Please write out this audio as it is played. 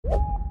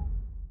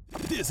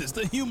This is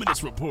the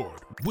Humanist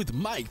Report with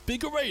Mike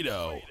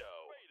Figueredo.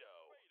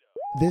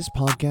 This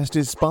podcast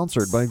is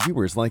sponsored by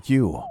viewers like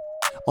you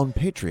on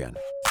Patreon,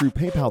 through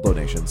PayPal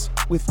donations,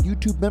 with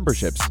YouTube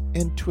memberships,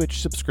 and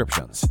Twitch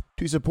subscriptions.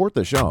 To support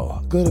the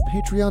show, go to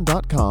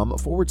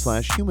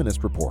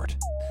patreon.com/Humanist Report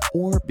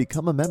or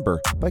become a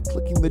member by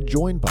clicking the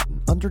join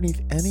button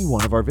underneath any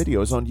one of our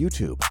videos on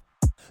YouTube.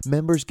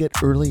 Members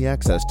get early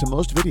access to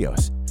most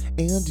videos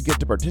and get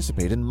to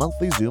participate in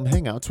monthly Zoom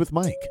hangouts with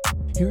Mike.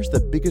 Here's the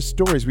biggest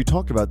stories we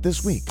talked about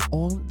this week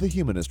on the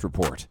Humanist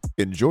Report.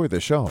 Enjoy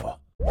the show.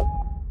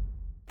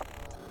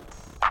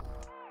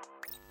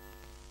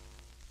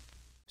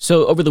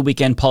 So over the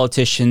weekend,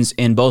 politicians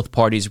in both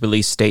parties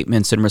released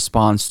statements in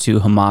response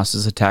to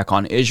Hamas's attack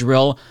on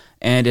Israel.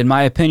 And in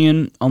my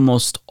opinion,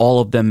 almost all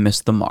of them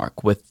missed the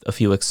mark, with a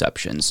few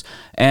exceptions.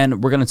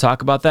 And we're going to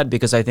talk about that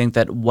because I think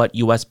that what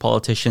U.S.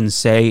 politicians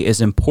say is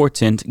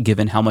important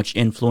given how much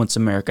influence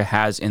America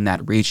has in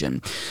that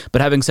region. But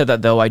having said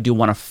that, though, I do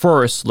want to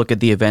first look at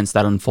the events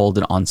that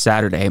unfolded on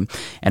Saturday.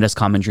 And as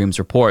Common Dreams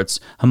reports,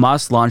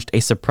 Hamas launched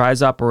a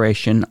surprise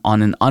operation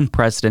on an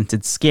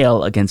unprecedented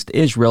scale against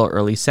Israel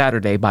early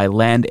Saturday by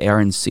land, air,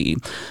 and sea.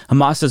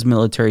 Hamas's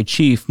military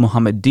chief,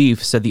 Mohammed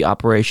Deif, said the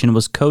operation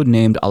was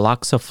codenamed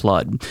Al-Aqsa Flood.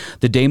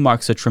 The day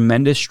marks a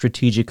tremendous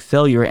strategic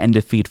failure and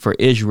defeat for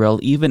Israel,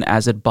 even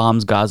as it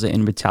bombs Gaza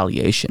in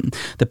retaliation.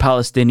 The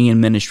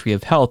Palestinian Ministry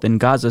of Health in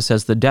Gaza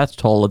says the death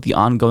toll of the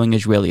ongoing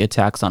Israeli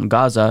attacks on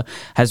Gaza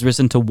has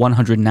risen to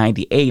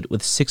 198,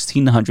 with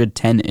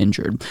 1,610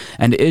 injured.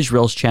 And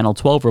Israel's Channel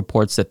 12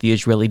 reports that the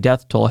Israeli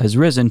death toll has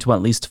risen to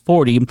at least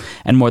 40,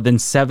 and more than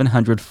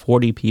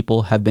 740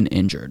 people have been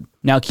injured.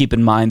 Now, keep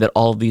in mind that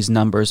all of these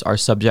numbers are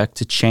subject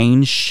to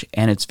change,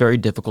 and it's very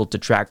difficult to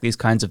track these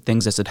kinds of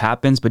things as it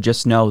happens, but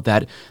just know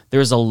that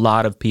there's a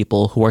lot of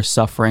people who are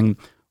suffering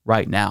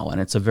right now,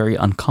 and it's a very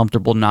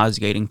uncomfortable,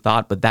 nauseating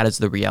thought, but that is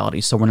the reality.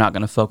 So we're not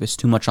going to focus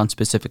too much on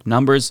specific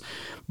numbers,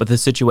 but the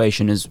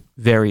situation is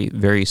very,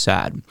 very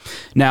sad.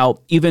 Now,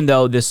 even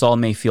though this all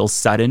may feel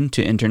sudden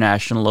to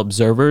international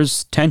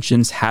observers,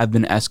 tensions have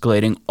been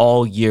escalating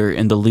all year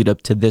in the lead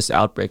up to this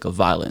outbreak of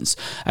violence.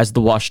 As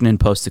the Washington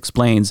Post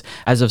explains,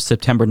 as of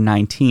September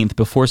 19th,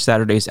 before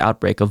Saturday's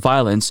outbreak of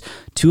violence,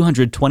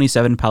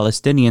 227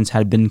 Palestinians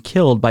had been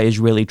killed by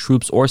Israeli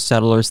troops or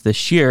settlers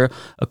this year,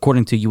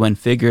 according to UN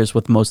figures,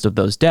 with most of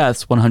those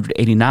deaths,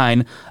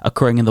 189,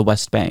 occurring in the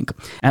West Bank.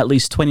 At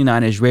least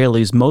 29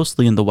 Israelis,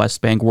 mostly in the West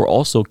Bank, were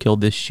also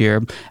killed this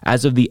year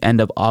as of the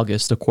end of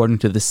August, according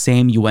to the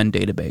same UN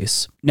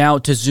database. Now,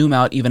 to zoom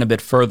out even a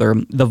bit further,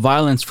 the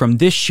violence from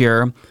this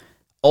year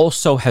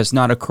also has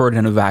not occurred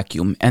in a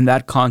vacuum, and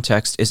that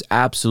context is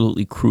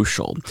absolutely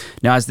crucial.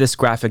 Now, as this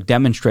graphic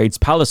demonstrates,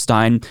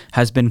 Palestine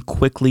has been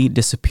quickly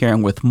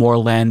disappearing, with more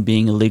land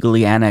being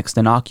illegally annexed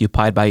and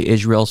occupied by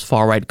Israel's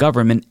far-right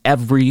government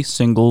every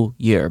single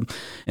year.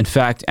 In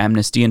fact,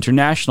 Amnesty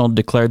International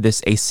declared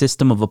this a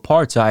system of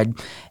apartheid,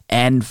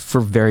 and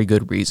for very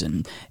good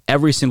reason.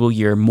 Every single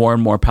year, more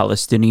and more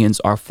Palestinians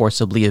are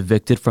forcibly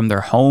evicted from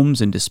their homes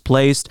and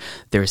displaced.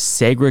 They're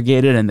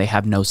segregated and they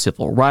have no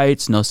civil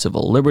rights, no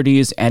civil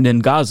liberties. And in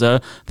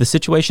Gaza, the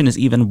situation is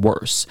even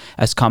worse.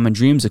 As Common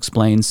Dreams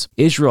explains,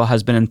 Israel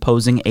has been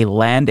imposing a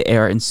land,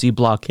 air, and sea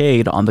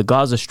blockade on the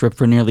Gaza Strip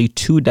for nearly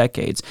 2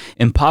 decades,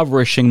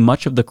 impoverishing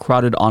much of the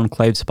crowded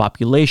enclave's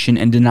population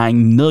and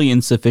denying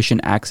millions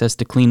sufficient access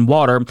to clean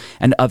water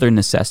and other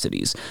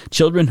necessities.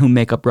 Children, who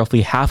make up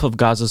roughly half of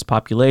Gaza's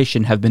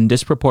population, have been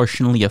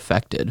disproportionately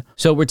affected.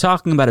 So we're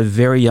talking about a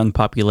very young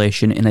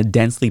population in a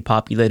densely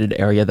populated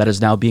area that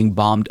is now being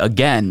bombed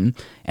again.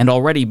 And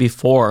already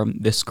before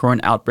this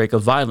current outbreak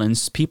of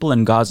violence, people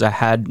in Gaza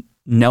had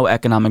no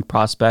economic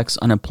prospects.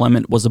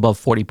 Unemployment was above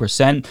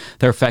 40%.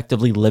 They're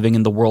effectively living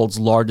in the world's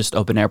largest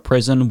open-air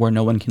prison where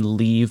no one can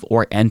leave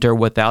or enter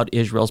without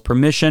Israel's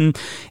permission.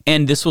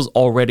 And this was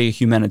already a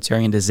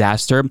humanitarian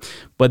disaster,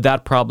 but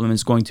that problem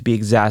is going to be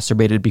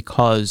exacerbated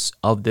because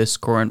of this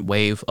current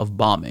wave of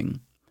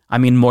bombing. I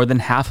mean, more than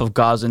half of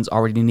Gazans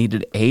already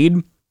needed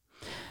aid.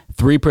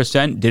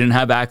 3% didn't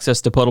have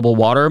access to potable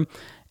water,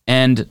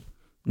 and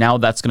now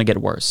that's going to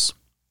get worse.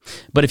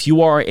 But if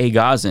you are a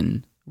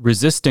Gazan,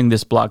 resisting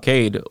this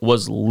blockade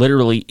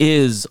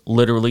is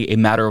literally a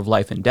matter of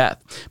life and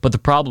death. But the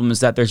problem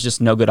is that there's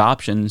just no good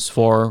options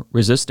for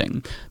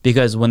resisting,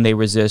 because when they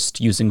resist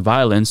using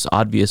violence,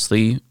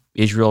 obviously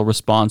Israel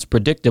responds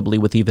predictably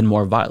with even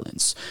more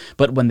violence.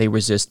 But when they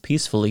resist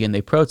peacefully and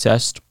they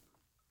protest,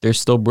 they're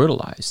still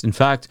brutalized. In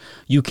fact,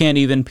 you can't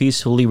even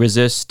peacefully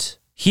resist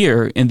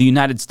here in the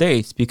United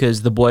States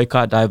because the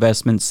boycott,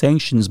 divestment,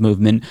 sanctions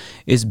movement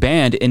is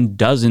banned in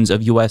dozens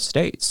of U.S.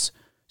 states.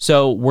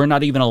 So we're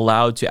not even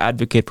allowed to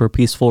advocate for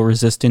peaceful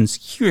resistance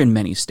here in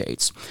many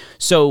states.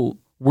 So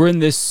we're in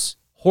this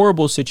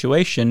horrible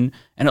situation,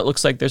 and it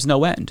looks like there's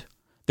no end.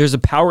 There's a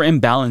power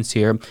imbalance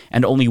here,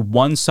 and only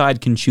one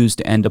side can choose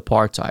to end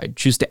apartheid,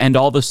 choose to end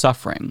all the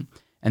suffering,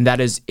 and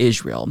that is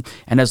Israel.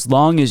 And as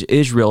long as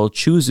Israel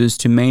chooses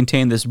to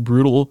maintain this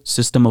brutal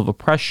system of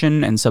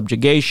oppression and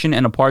subjugation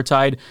and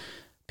apartheid,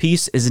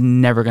 peace is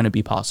never going to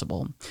be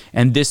possible.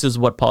 And this is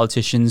what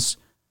politicians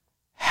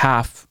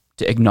have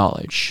to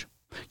acknowledge.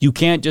 You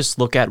can't just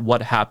look at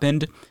what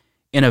happened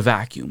in a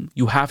vacuum.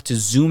 You have to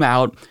zoom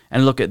out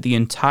and look at the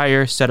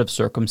entire set of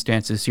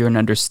circumstances here and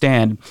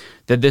understand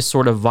that this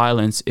sort of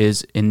violence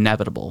is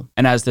inevitable.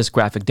 And as this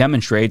graphic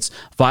demonstrates,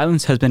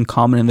 violence has been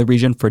common in the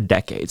region for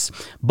decades.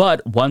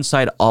 But one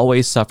side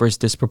always suffers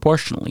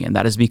disproportionately, and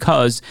that is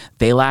because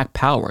they lack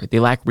power, they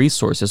lack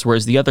resources,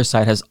 whereas the other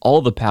side has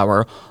all the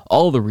power,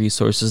 all the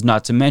resources,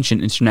 not to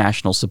mention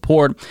international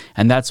support,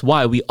 and that's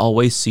why we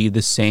always see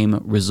the same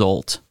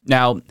result.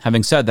 Now,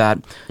 having said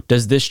that,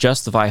 does this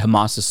justify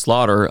Hamas's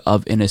slaughter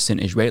of innocent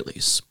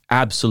Israelis?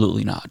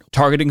 Absolutely not.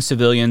 Targeting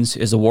civilians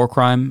is a war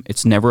crime.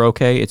 It's never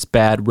okay. It's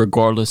bad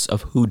regardless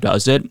of who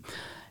does it.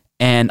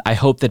 And I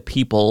hope that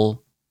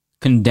people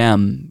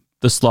condemn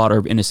the slaughter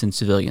of innocent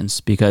civilians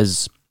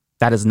because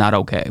that is not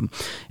okay.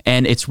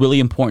 And it's really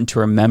important to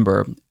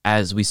remember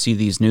as we see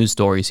these news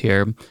stories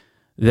here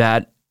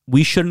that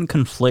we shouldn't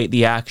conflate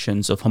the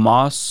actions of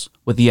Hamas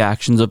with the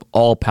actions of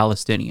all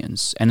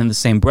Palestinians. And in the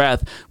same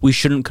breath, we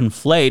shouldn't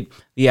conflate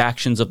the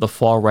actions of the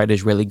far-right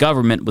Israeli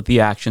government with the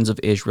actions of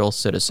Israel's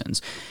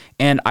citizens.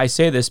 And I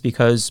say this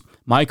because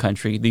my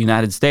country, the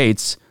United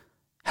States,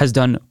 has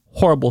done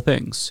horrible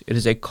things. It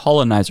is a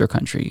colonizer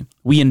country.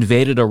 We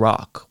invaded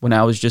Iraq when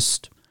I was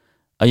just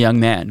a young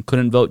man,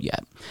 couldn't vote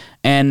yet.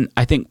 And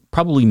I think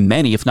probably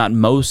many, if not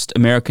most,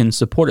 Americans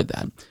supported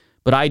that.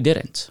 But I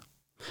didn't.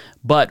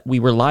 But we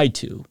were lied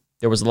to.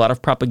 There was a lot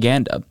of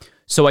propaganda.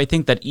 So I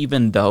think that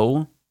even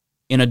though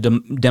in a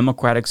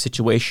democratic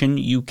situation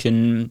you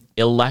can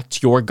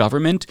elect your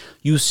government,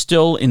 you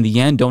still, in the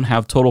end, don't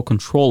have total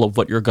control of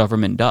what your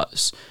government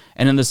does.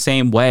 And in the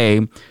same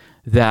way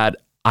that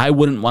I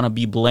wouldn't want to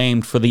be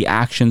blamed for the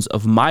actions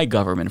of my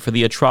government, for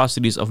the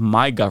atrocities of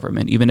my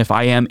government, even if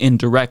I am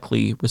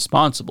indirectly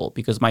responsible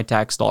because my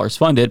tax dollars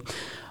fund it,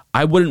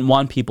 I wouldn't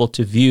want people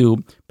to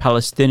view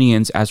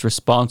Palestinians as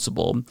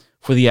responsible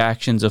for the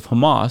actions of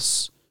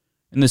Hamas.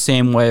 In the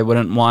same way, I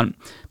wouldn't want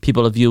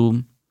people to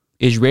view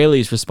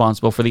Israelis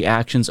responsible for the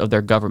actions of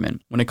their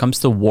government. When it comes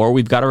to war,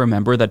 we've got to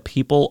remember that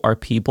people are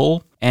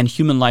people and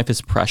human life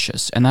is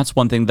precious. And that's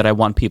one thing that I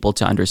want people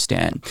to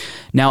understand.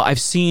 Now, I've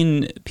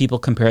seen people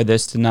compare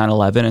this to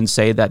 9/11 and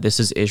say that this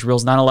is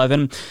Israel's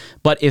 9/11.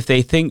 But if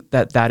they think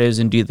that that is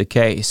indeed the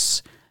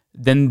case,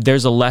 then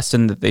there's a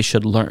lesson that they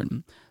should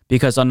learn.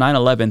 Because on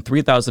 9/11,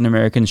 3,000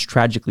 Americans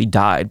tragically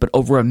died, but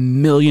over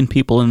 1 million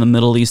people in the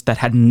Middle East that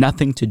had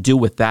nothing to do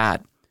with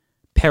that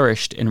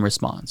perished in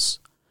response.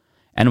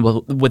 And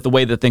with the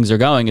way that things are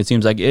going, it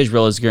seems like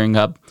Israel is gearing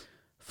up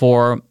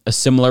for a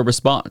similar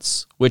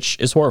response, which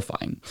is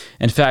horrifying.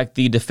 In fact,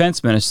 the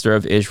defense minister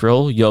of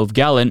Israel, Yoav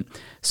Gallant,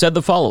 said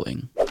the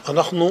following.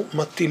 אנחנו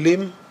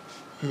מטילים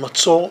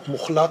מצור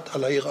מוחלט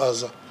על העיר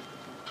עזה.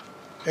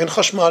 אין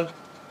חשמל,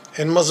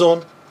 אין מזון,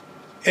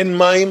 אין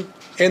מים,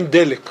 אין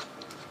דלק.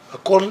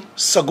 הכל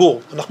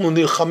סגור. אנחנו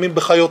נלחמים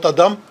בחיות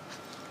אדם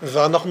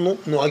ואנחנו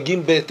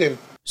נוהגים בהתאם.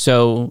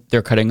 So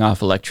they're cutting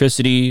off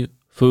electricity,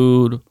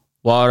 food,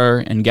 water,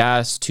 and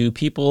gas to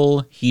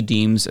people he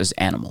deems as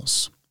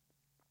animals.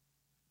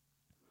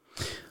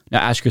 Now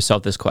ask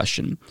yourself this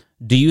question.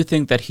 Do you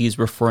think that he's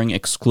referring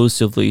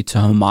exclusively to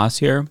Hamas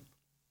here?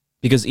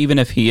 Because even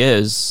if he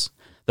is,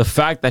 the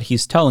fact that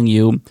he's telling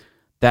you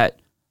that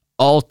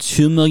all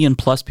 2 million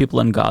plus people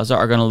in Gaza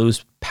are going to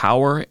lose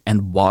power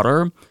and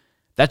water,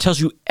 that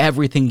tells you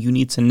everything you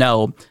need to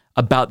know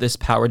about this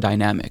power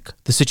dynamic.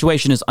 The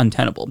situation is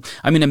untenable.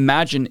 I mean,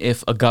 imagine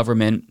if a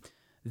government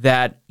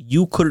that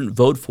you couldn't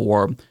vote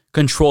for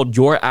controlled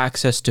your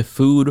access to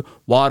food,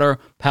 water,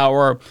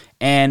 power,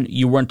 and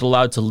you weren't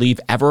allowed to leave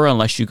ever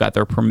unless you got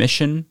their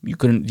permission. You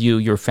couldn't view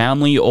your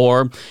family.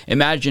 Or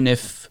imagine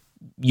if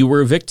you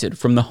were evicted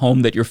from the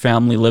home that your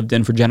family lived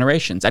in for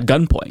generations at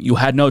gunpoint. You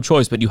had no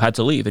choice, but you had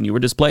to leave and you were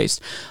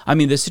displaced. I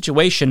mean, this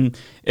situation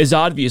is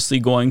obviously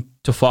going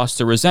to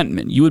foster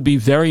resentment. You would be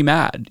very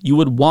mad. You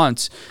would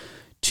want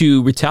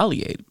to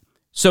retaliate.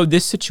 So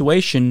this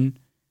situation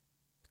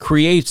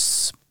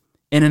creates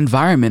an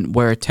environment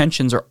where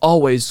tensions are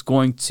always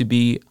going to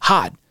be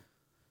hot.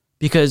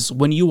 Because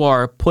when you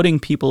are putting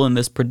people in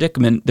this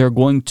predicament, they're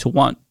going to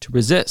want to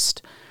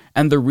resist.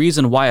 And the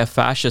reason why a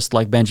fascist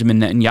like Benjamin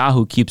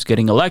Netanyahu keeps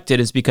getting elected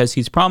is because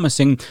he's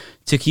promising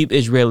to keep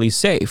Israelis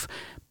safe.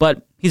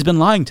 But he's been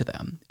lying to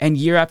them. And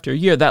year after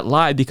year, that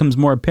lie becomes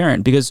more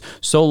apparent because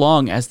so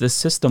long as this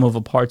system of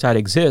apartheid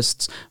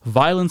exists,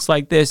 violence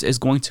like this is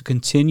going to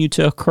continue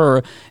to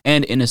occur,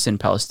 and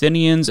innocent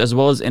Palestinians as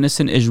well as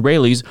innocent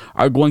Israelis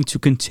are going to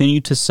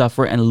continue to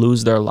suffer and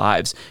lose their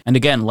lives. And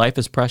again, life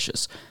is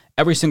precious.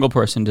 Every single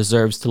person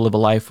deserves to live a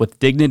life with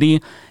dignity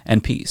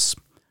and peace.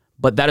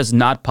 But that is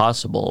not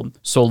possible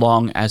so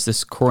long as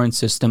this current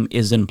system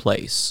is in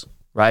place,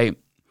 right?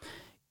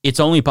 It's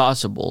only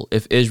possible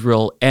if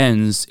Israel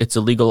ends its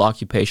illegal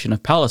occupation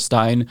of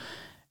Palestine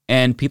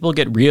and people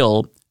get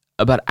real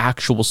about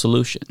actual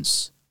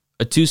solutions.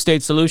 A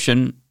two-state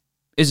solution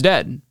is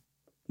dead.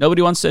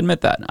 Nobody wants to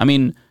admit that. I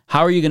mean,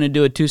 how are you going to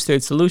do a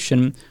two-state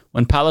solution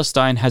when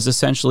Palestine has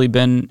essentially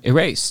been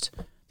erased?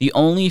 The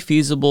only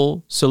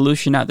feasible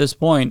solution at this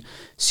point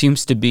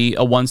seems to be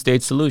a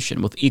one-state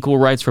solution with equal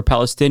rights for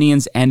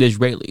Palestinians and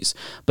Israelis.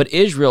 But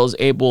Israel is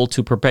able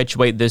to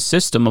perpetuate this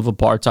system of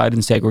apartheid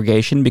and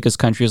segregation because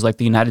countries like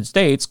the United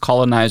States,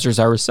 colonizers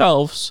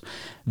ourselves,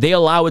 they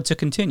allow it to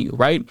continue,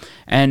 right?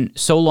 And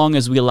so long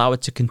as we allow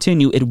it to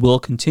continue, it will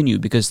continue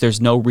because there's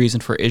no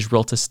reason for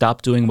Israel to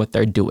stop doing what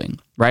they're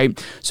doing,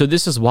 right? So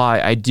this is why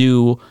I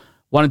do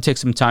want to take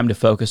some time to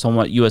focus on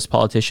what U.S.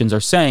 politicians are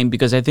saying,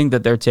 because I think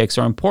that their takes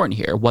are important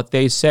here. What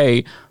they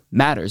say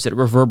matters. It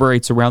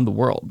reverberates around the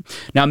world.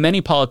 Now,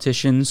 many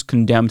politicians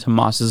condemned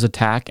Hamas's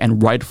attack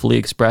and rightfully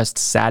expressed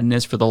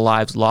sadness for the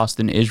lives lost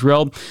in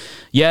Israel,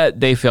 yet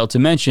they failed to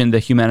mention the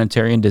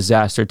humanitarian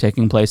disaster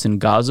taking place in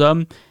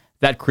Gaza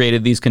that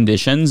created these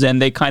conditions,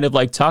 and they kind of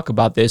talk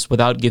about this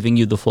without giving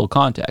you the full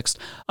context.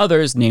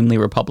 Others, namely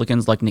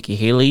Republicans like Nikki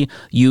Haley,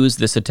 use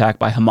this attack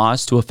by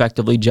Hamas to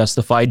effectively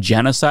justify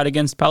genocide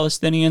against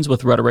Palestinians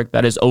with rhetoric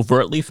that is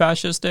overtly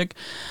fascistic.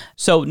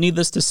 So,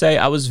 needless to say,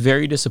 I was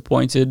very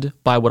disappointed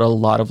by what a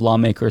lot of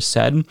lawmakers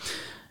said.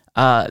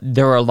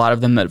 There are a lot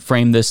of them that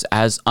frame this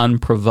as an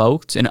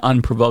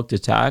unprovoked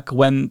attack,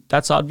 when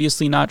that's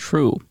obviously not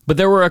true. But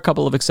there were a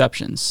couple of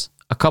exceptions.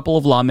 A couple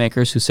of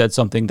lawmakers who said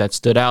something that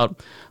stood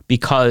out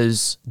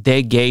because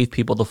they gave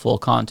people the full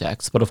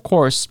context. But of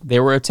course, they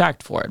were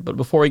attacked for it. But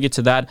before we get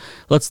to that,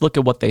 let's look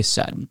at what they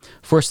said.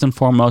 First and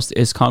foremost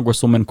is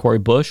Congresswoman Cori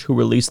Bush, who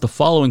released the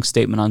following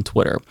statement on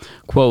Twitter.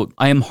 Quote,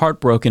 "I am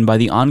heartbroken by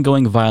the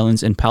ongoing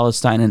violence in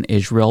Palestine and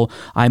Israel.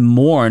 I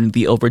mourn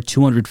the over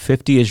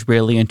 250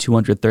 Israeli and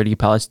 230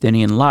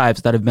 Palestinian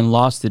lives that have been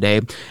lost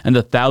today and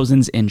the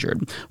thousands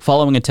injured,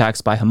 following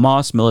attacks by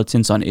Hamas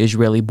militants on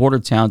Israeli border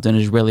towns and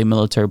Israeli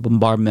military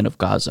bombardment of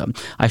Gaza.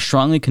 I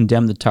strongly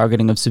condemn the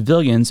targeting of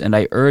civilians, and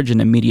I urge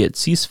an immediate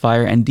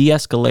ceasefire and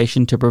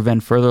de-escalation to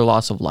prevent further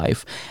loss of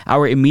life.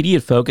 Our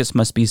immediate focus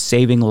must be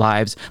saving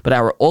lives, but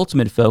our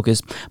ultimate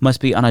focus must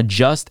be on a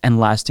just and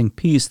lasting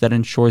peace that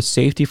ensures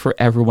safety for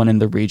everyone in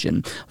the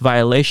region.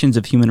 Violations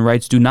of human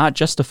rights do not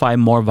justify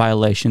more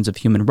violations of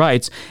human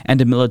rights, and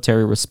a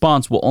military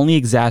response will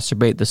only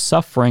exacerbate the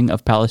suffering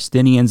of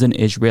Palestinians and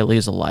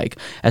Israelis alike.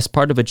 As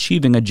part of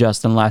achieving a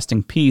just and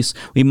lasting peace,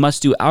 we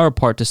must do our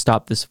part to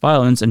stop this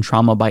violence and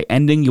trauma by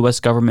ending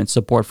U.S. government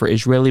support for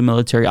Israeli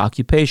military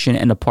occupation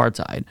and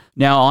apartheid."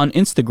 Now, on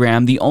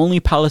Instagram, the only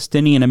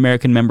Palestinian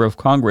American member of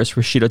Congress,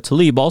 Rashida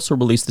Tlaib, also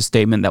released a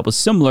statement that was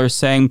similar,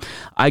 saying,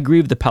 "I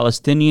grieve the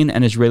Palestinian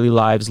and Israeli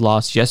lives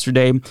lost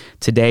yesterday,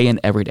 today, and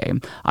every day.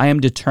 I am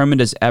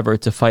determined as ever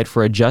to fight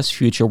for a just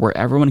future where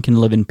everyone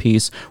can live in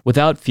peace,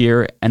 without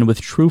fear, and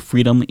with true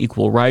freedom,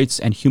 equal rights,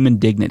 and human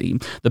dignity.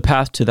 The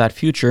path to that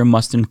future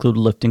must include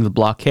lifting the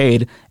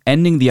blockade,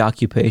 ending the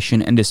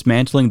occupation, and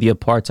dismantling the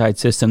apartheid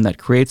system that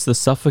creates the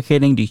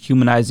suffocating,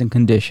 dehumanizing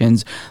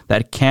conditions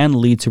that can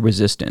lead to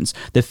resistance.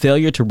 The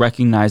failure to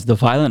recognize the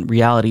violent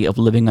reality of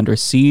living under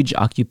siege,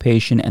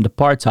 occupation, and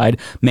apartheid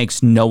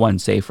makes no one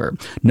safer.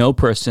 No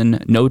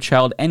person, no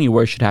child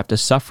anywhere should have to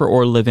suffer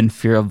or live in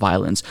fear of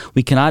violence.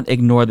 We cannot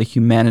ignore the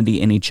humanity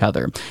in each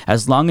other.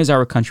 As long as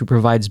our country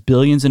provides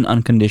billions in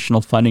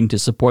unconditional funding to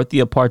support the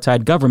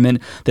apartheid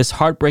government, this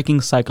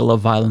heartbreaking cycle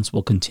of violence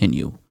will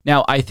continue."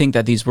 Now, I think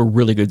that these were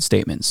really good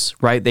statements,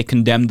 right? They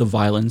condemned the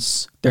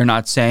violence. They're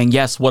not saying,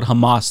 yes, what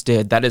Hamas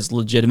did, that is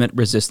legitimate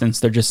resistance.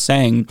 They're just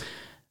saying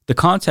the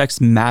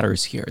context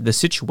matters here. The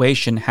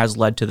situation has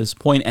led to this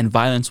point, and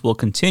violence will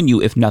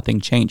continue if nothing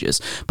changes.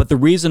 But the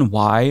reason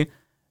why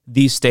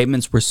these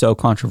statements were so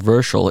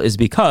controversial is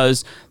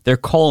because they're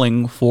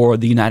calling for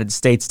the United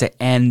States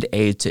to end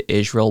aid to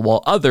Israel,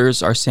 while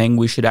others are saying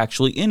we should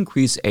actually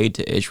increase aid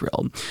to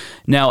Israel.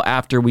 Now,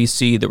 after we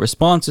see the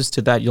responses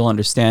to that, you'll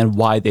understand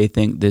why they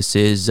think this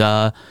is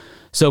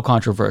so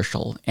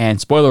controversial. And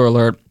spoiler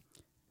alert,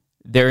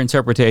 their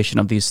interpretation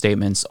of these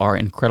statements are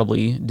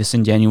incredibly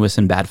disingenuous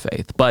and bad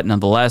faith. But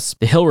nonetheless,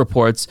 The Hill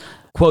reports,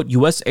 quote,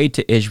 "U.S. aid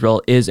to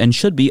Israel is and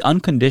should be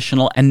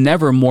unconditional and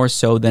never more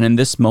so than in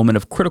this moment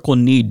of critical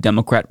need,"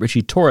 Democrat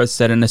Richie Torres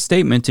said in a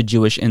statement to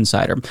Jewish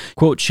Insider.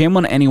 Quote, "Shame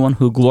on anyone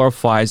who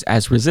glorifies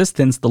as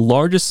resistance the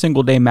largest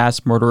single-day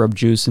mass murder of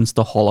Jews since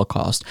the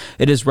Holocaust.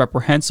 It is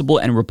reprehensible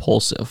and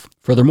repulsive."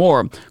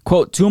 Furthermore,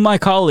 quote, "Two of my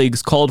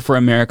colleagues called for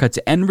America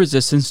to end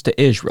resistance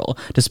to Israel,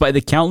 despite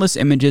the countless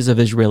images of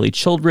Israeli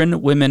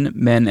children, women,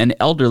 men, and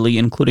elderly,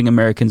 including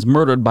Americans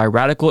murdered by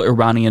radical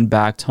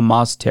Iranian-backed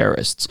Hamas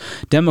terrorists."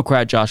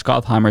 Democrat Josh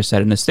Gottheimer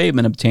said in a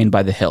statement obtained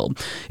by The Hill,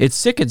 "It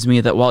sickens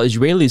me that while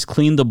Israelis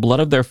clean the blood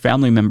of their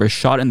family members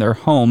shot in their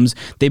homes,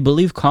 they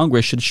believe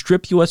Congress should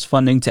strip U.S.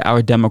 funding to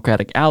our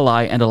Democratic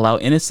ally and allow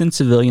innocent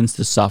civilians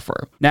to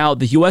suffer." Now,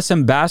 the U.S.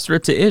 ambassador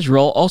to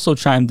Israel also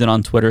chimed in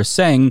on Twitter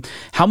saying,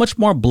 "How much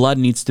more blood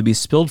needs to be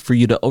spilled for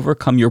you to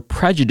overcome your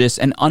prejudice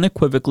and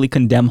unequivocally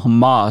condemn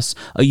Hamas,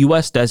 a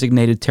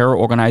U.S.-designated terror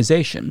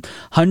organization?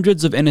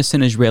 Hundreds of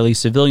innocent Israeli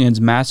civilians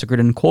massacred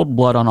in cold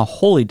blood on a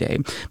holy day,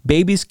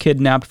 babies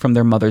kidnapped from from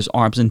their mother's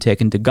arms and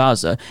taken to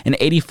Gaza, an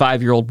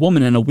 85-year-old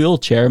woman in a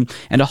wheelchair,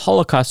 and a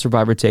Holocaust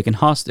survivor taken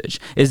hostage.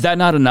 Is that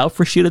not enough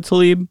for Rashida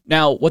Tlaib?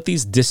 Now, what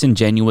these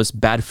disingenuous,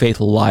 bad-faith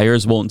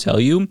liars won't tell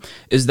you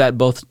is that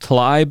both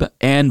Tlaib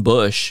and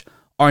Bush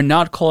are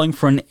not calling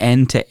for an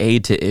end to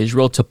aid to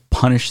Israel to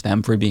punish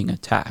them for being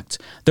attacked.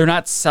 They're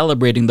not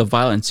celebrating the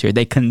violence here.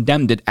 They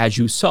condemned it, as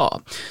you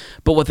saw.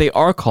 But what they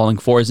are calling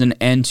for is an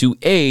end to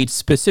aid,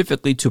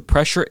 specifically to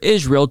pressure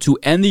Israel to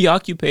end the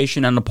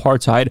occupation and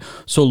apartheid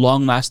so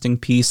long-lasting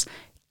peace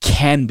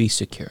can be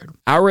secured.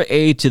 Our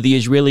aid to the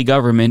Israeli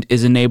government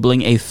is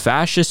enabling a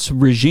fascist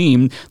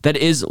regime that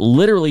is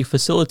literally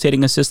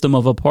facilitating a system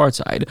of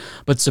apartheid.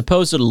 But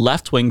supposed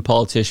left-wing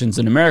politicians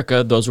in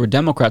America, those were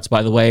Democrats,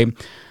 by the way,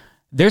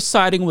 they're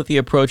siding with the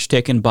approach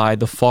taken by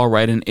the far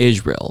right in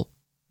Israel,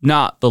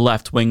 not the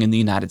left wing in the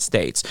United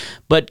States.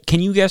 But can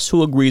you guess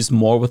who agrees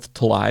more with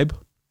Tlaib?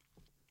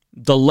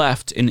 The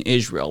left in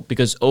Israel,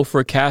 because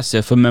Ofer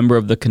Kassif, a member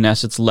of the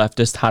Knesset's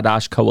leftist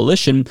Hadash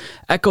coalition,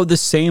 echoed the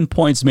same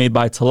points made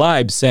by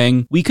Tlaib,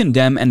 saying, "We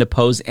condemn and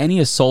oppose any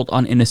assault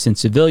on innocent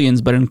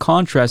civilians, but in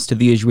contrast to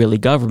the Israeli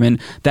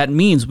government, that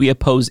means we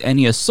oppose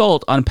any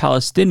assault on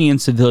Palestinian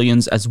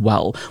civilians as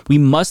well. We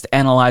must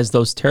analyze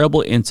those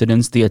terrible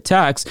incidents, the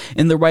attacks,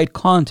 in the right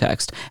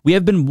context. We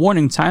have been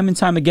warning time and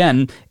time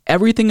again,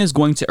 everything is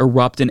going to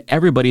erupt and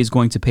everybody is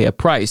going to pay a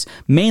price,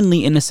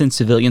 mainly innocent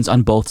civilians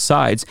on both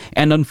sides,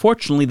 and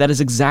unfortunately, that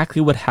is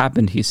exactly what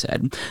happened," he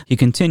said. He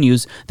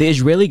continues, "The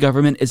Israeli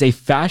government is a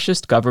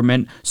fascist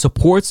government,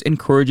 supports,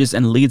 encourages,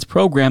 and leads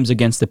programs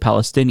against the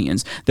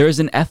Palestinians. There is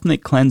an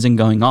ethnic cleansing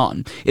going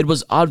on. It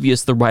was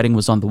obvious the writing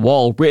was on the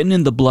wall, written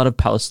in the blood of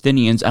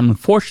Palestinians, and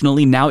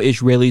unfortunately now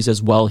Israelis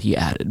as well," he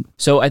added.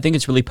 So I think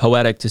it's really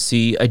poetic to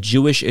see a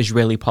Jewish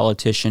Israeli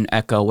politician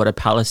echo what a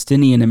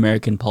Palestinian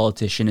American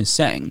politician is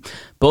saying.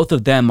 Both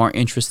of them are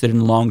interested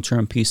in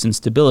long-term peace and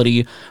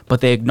stability, but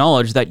they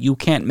acknowledge that you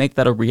can't make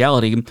that a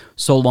reality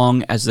so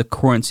long as the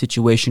current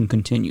situation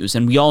continues.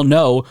 And we all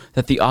know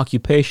that the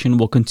occupation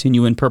will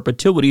continue in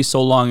perpetuity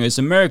so long as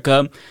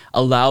America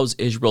allows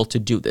Israel to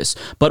do this.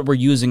 But we're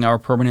using our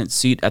permanent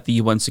seat at the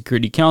UN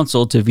Security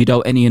Council to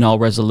veto any and all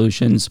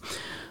resolutions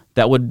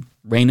that would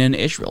rein in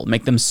Israel,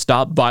 make them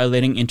stop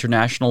violating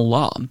international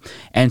law.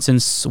 And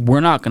since we're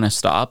not going to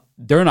stop,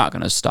 they're not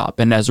going to stop.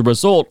 And as a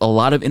result, a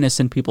lot of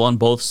innocent people on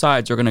both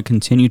sides are going to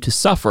continue to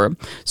suffer,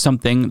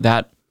 something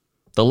that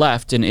the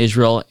left in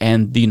Israel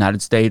and the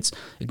United States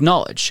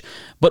acknowledge.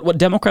 But what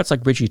Democrats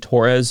like Richie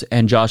Torres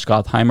and Josh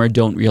Gottheimer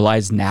don't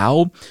realize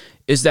now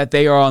is that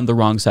they are on the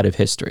wrong side of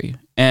history.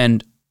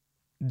 And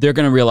they're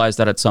going to realize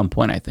that at some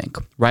point, I think,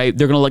 right?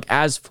 They're going to look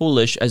as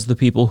foolish as the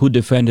people who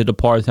defended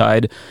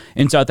apartheid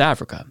in South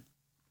Africa.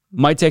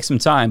 Might take some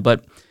time,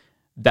 but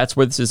that's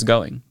where this is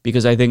going,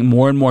 because I think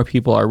more and more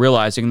people are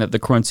realizing that the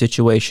current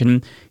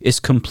situation is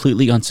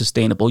completely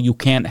unsustainable. You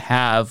can't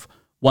have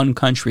one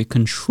country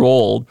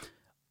control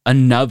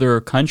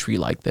another country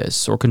like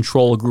this, or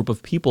control a group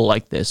of people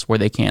like this, where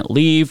they can't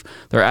leave,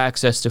 their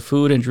access to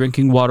food and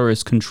drinking water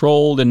is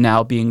controlled and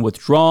now being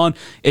withdrawn.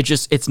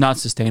 It's not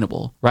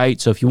sustainable,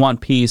 right? So if you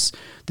want peace,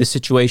 this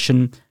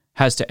situation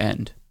has to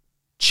end.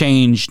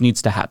 Change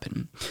needs to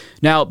happen.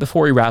 Now,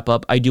 before we wrap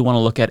up, I do want to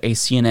look at a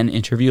CNN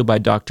interview by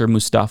Dr.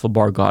 Mustafa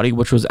Barghouti,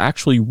 which was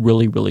actually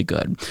really, really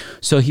good.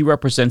 So he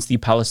represents the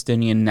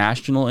Palestinian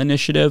National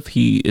Initiative.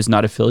 He is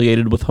not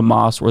affiliated with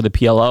Hamas or the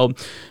PLO,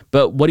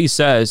 but what he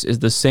says is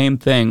the same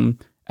thing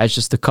as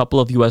just a couple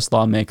of U.S.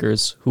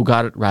 lawmakers who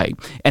got it right.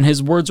 And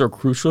his words are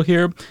crucial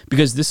here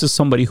because this is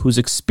somebody whose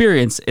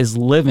experience is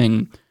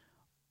living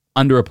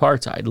under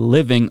apartheid,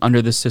 living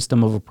under the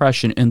system of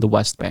oppression in the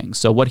West Bank.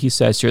 So what he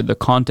says here, the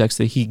context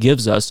that he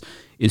gives us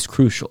is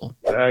crucial.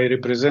 I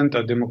represent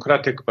a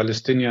democratic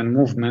Palestinian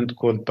movement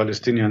called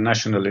Palestinian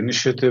National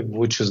Initiative,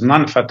 which is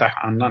non-Fatah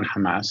and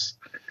non-Hamas.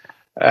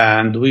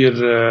 And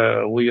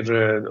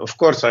we're of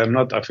course, I am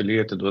not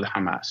affiliated with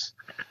Hamas.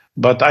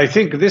 But I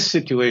think this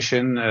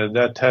situation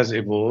that has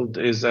evolved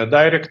is a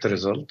direct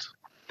result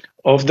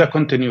of the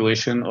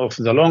continuation of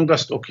the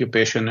longest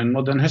occupation in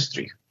modern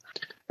history.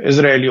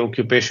 Israeli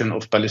occupation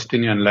of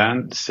Palestinian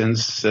land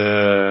since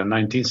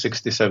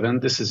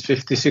 1967. This is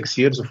 56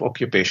 years of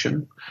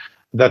occupation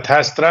that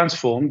has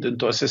transformed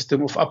into a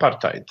system of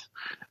apartheid,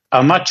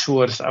 a much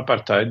worse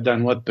apartheid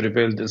than what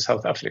prevailed in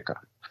South Africa.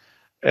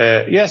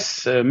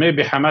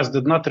 Maybe Hamas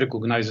did not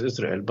recognize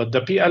Israel, but the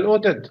PLO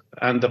did,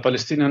 and the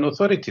Palestinian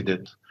Authority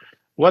did.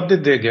 What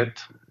did they get?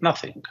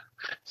 Nothing.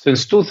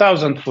 Since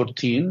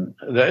 2014,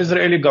 the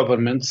Israeli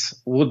governments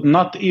would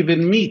not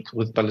even meet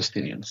with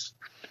Palestinians.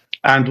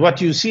 And what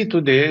you see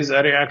today is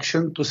a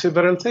reaction to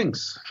several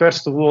things.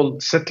 First of all,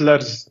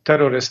 settlers'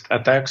 terrorist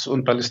attacks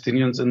on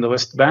Palestinians in the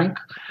West Bank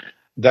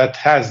that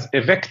has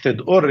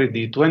evicted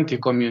already 20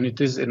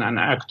 communities in an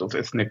act of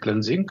ethnic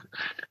cleansing.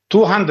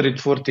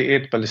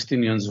 248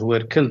 Palestinians who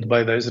were killed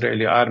by the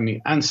Israeli army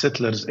and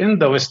settlers in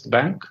the West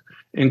Bank,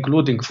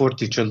 including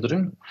 40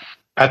 children.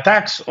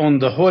 Attacks on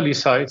the holy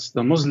sites,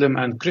 the Muslim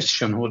and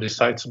Christian holy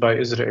sites by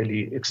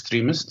Israeli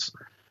extremists,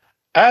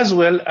 as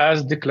well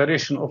as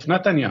declaration of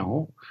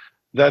Netanyahu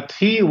that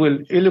he will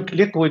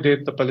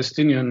liquidate the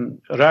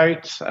Palestinian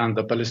rights and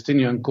the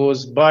Palestinian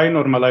cause by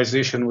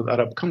normalization with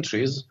Arab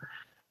countries.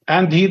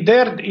 And he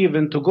dared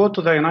even to go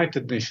to the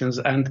United Nations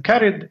and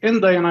carried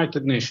in the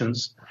United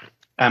Nations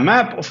a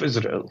map of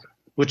Israel,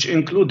 which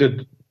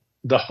included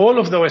the whole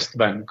of the West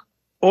Bank,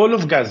 all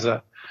of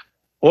Gaza,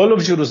 all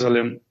of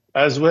Jerusalem,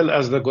 as well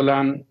as the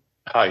Golan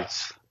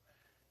Heights.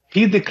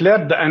 He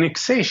declared the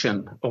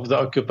annexation of the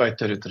occupied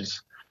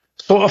territories.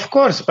 So, of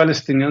course,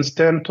 Palestinians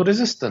turn to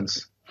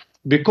resistance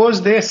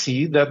because they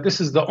see that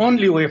this is the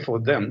only way for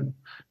them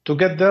to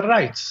get their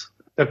rights.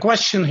 The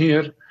question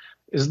here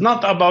is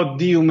not about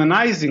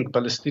dehumanizing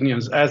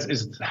Palestinians as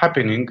is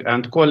happening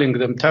and calling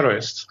them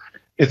terrorists.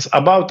 It's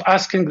about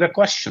asking the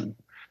question,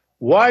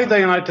 why the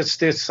United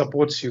States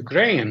supports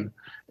Ukraine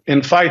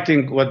in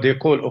fighting what they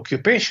call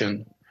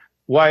occupation,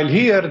 while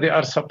here they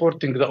are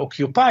supporting the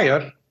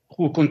occupier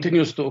who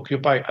continues to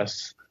occupy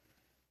us?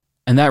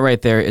 And that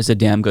right there is a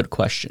damn good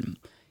question.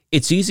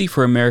 It's easy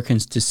for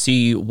Americans to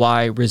see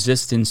why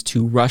resistance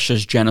to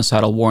Russia's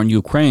genocidal war in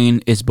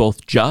Ukraine is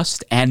both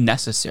just and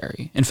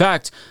necessary. In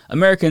fact,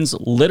 Americans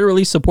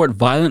literally support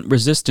violent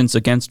resistance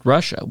against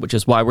Russia, which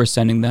is why we're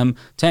sending them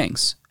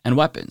tanks and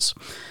weapons.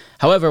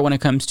 However, when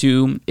it comes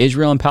to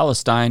Israel and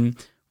Palestine,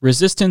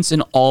 resistance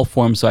in all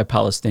forms by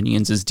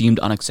Palestinians is deemed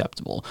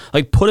unacceptable.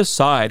 Like, put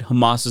aside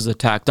Hamas's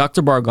attack.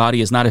 Dr.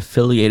 Barghouti is not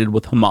affiliated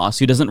with Hamas.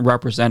 He doesn't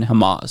represent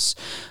Hamas,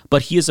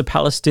 but he is a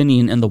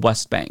Palestinian in the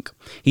West Bank.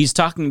 He's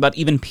talking about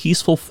even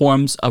peaceful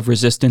forms of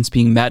resistance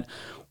being met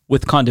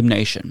with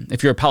condemnation.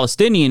 If you're a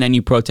Palestinian and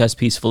you protest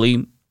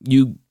peacefully,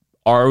 you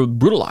are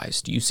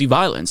brutalized. You see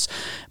violence.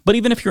 But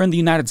even if you're in the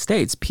United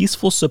States,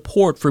 peaceful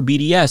support for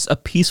BDS, a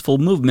peaceful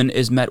movement,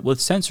 is met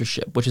with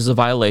censorship, which is a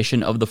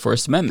violation of the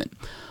First Amendment.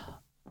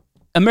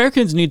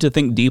 Americans need to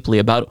think deeply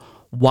about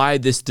why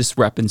this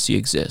discrepancy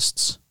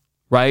exists,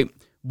 right?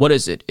 What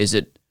is it? Is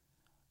it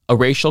a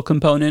racial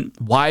component?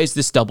 Why is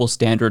this double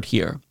standard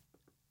here?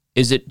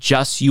 Is it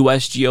just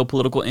U.S.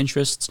 geopolitical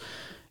interests?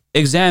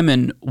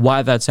 Examine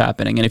why that's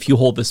happening, and if you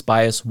hold this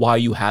bias, why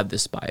you have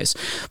this bias.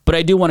 But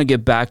I do want to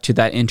get back to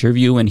that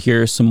interview and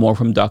hear some more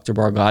from Dr.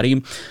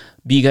 Barghouti,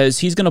 because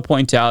he's going to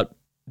point out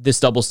this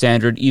double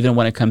standard even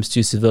when it comes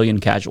to civilian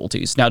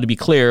casualties. Now, to be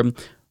clear,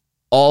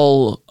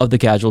 all of the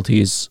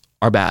casualties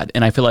are bad,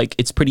 and I feel like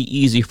it's pretty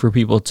easy for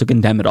people to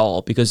condemn it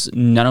all because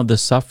none of the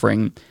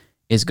suffering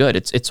is good.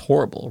 It's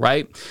horrible,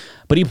 right?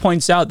 But he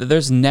points out that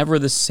there's never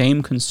the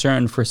same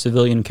concern for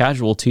civilian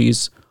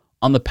casualties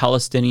on the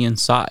Palestinian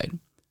side.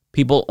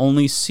 People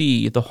only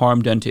see the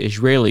harm done to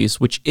Israelis,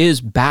 which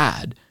is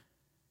bad,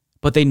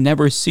 but they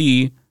never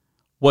see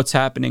what's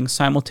happening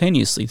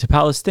simultaneously to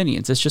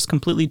Palestinians. It's just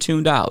completely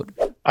tuned out.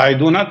 I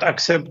do not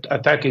accept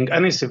attacking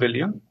any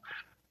civilian.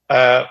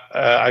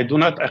 I do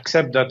not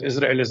accept that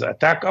Israelis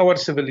attack our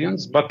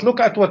civilians, but look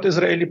at what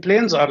Israeli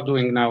planes are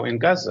doing now in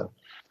Gaza.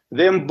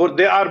 They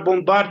are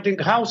bombarding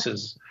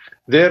houses.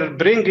 They're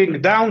bringing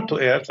down to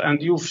earth,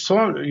 and you've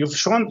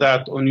shown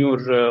that on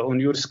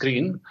your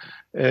screen.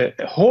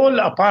 Whole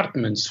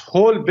apartments,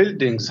 whole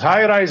buildings,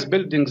 high-rise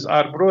buildings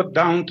are brought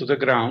down to the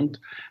ground,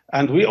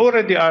 and we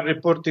already are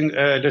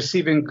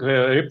receiving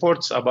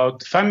reports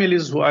about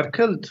families who are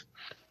killed.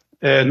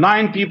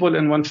 9 people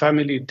in one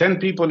family, 10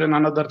 people in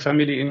another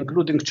family,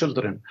 including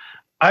children.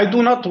 I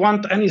do not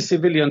want any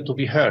civilian to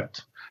be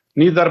hurt,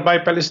 neither by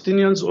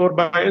Palestinians or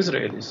by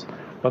Israelis.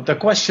 But the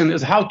question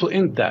is how to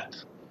end that.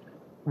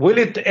 Will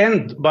it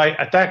end by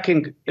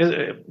attacking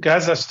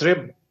Gaza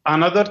Strip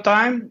another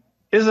time?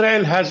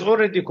 Israel has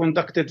already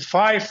conducted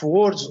 5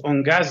 wars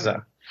on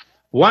Gaza.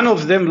 One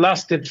of them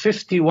lasted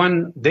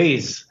 51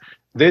 days.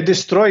 They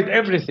destroyed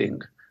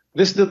everything.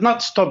 This did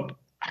not stop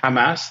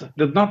Hamas,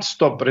 did not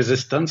stop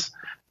resistance.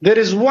 There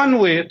is one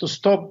way to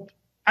stop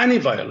any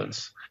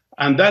violence,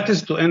 and that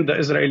is to end the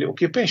Israeli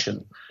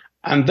occupation.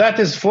 And that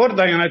is for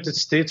the United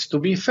States to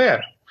be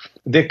fair.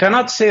 They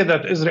cannot say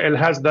that Israel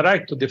has the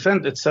right to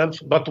defend itself,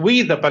 but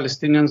we, the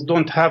Palestinians,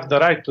 don't have the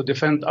right to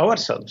defend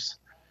ourselves.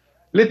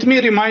 Let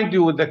me remind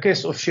you with the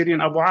case of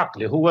Shireen Abu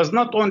Akleh, who was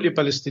not only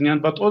Palestinian,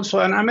 but also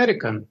an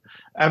American,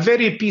 a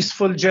very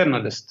peaceful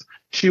journalist.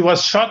 She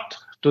was shot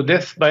to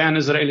death by an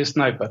Israeli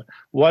sniper.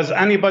 Was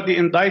anybody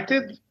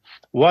indicted?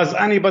 Was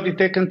anybody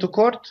taken to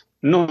court?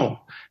 No.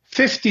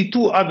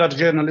 52 other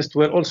journalists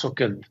were also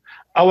killed.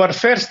 Our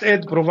first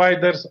aid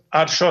providers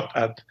are shot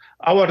at.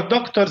 Our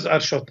doctors are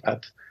shot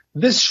at.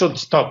 This should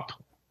stop.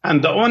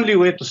 And the only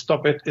way to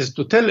stop it is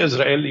to tell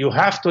Israel, you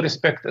have to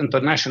respect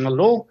international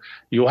law,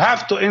 you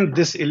have to end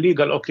this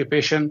illegal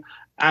occupation,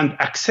 and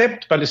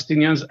accept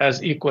Palestinians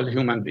as equal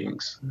human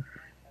beings.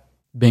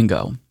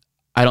 Bingo.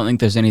 I don't think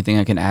there's anything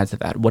I can add to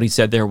that. What he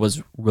said there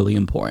was really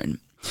important.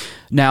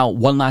 Now,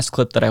 one last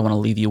clip that I want to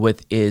leave you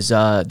with is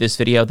this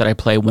video that I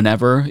play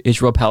whenever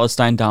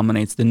Israel-Palestine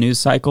dominates the news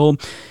cycle.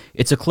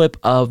 It's a clip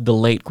of the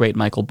late, great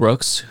Michael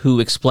Brooks, who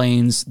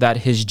explains that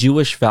his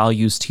Jewish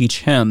values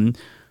teach him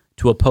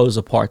to oppose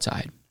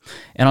apartheid.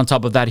 And on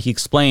top of that, he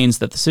explains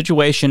that the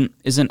situation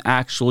isn't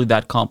actually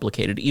that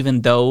complicated,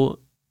 even though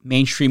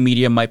mainstream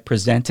media might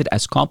present it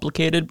as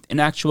complicated. In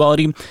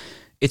actuality,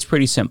 it's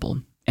pretty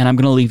simple. and I'm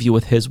going to leave you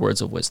with his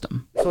words of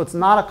wisdom. So it's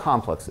not a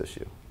complex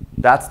issue.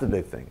 That's the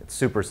big thing. It's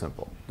super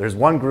simple. There's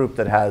one group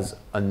that has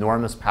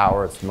enormous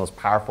power. It's the most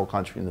powerful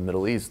country in the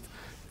Middle East.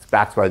 It's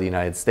backed by the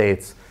United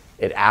States.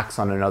 It acts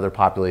on another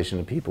population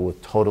of people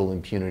with total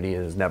impunity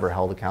and is never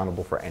held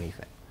accountable for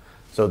anything.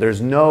 So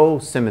there's no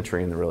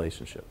symmetry in the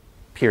relationship,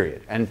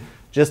 period. And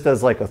just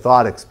as like a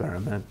thought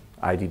experiment,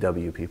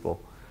 IDW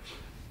people,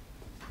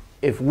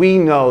 if we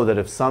know that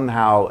if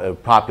somehow a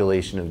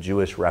population of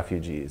Jewish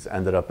refugees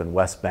ended up in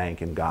West Bank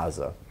and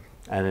Gaza,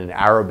 and an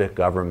Arabic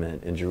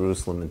government in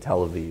Jerusalem and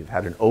Tel Aviv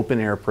had an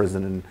open-air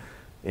prison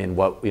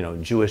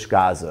in Jewish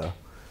Gaza,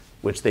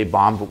 which they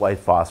bombed with white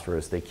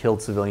phosphorus, they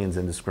killed civilians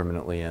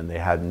indiscriminately, and they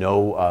had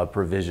no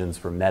provisions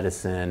for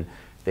medicine.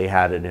 They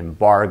had an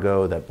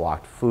embargo that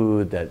blocked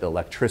food, that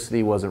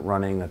electricity wasn't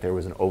running, that there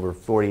was an over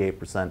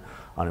 48%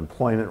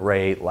 unemployment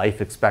rate, life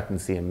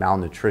expectancy and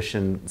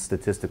malnutrition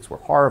statistics were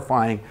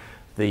horrifying.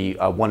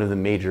 One of the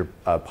major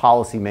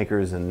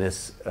policymakers in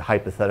this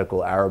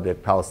hypothetical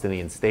Arabic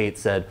Palestinian state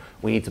said,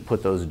 we need to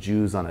put those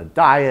Jews on a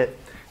diet.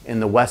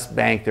 In the West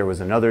Bank, there was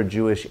another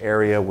Jewish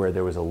area where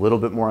there was a little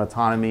bit more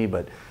autonomy,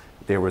 but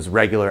there was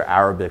regular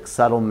Arabic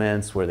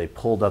settlements where they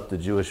pulled up the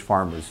Jewish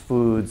farmers'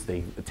 foods,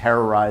 they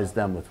terrorized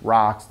them with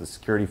rocks, the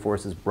security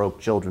forces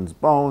broke children's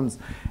bones,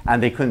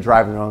 and they couldn't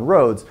drive on their own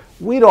roads.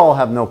 We'd all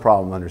have no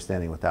problem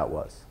understanding what that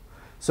was.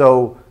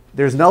 So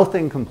there's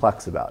nothing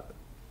complex about it.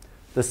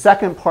 The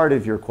second part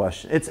of your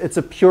question, it's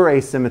a pure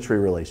asymmetry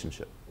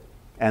relationship.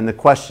 And the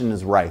question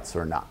is rights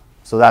or not.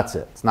 So that's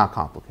it. It's not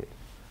complicated.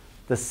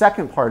 The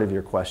second part of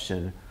your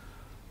question,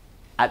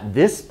 at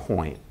this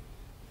point,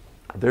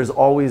 there's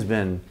always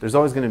going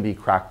to be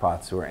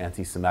crackpots who are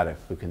anti-Semitic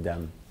who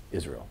condemn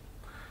Israel.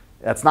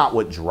 That's not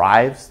what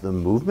drives the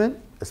movement,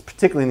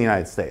 particularly in the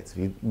United States. If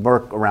you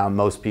work around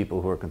most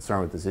people who are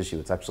concerned with this issue,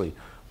 it's actually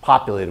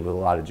populated with a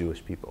lot of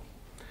Jewish people.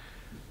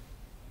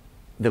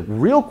 The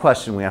real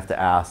question we have to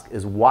ask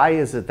is, why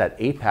is it that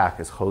AIPAC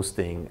is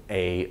hosting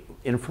an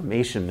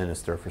information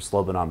minister for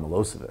Slobodan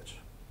Milosevic?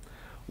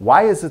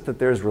 Why is it that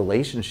there's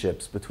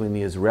relationships between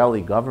the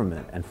Israeli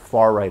government and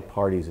far-right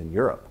parties in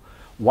Europe?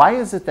 Why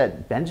is it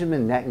that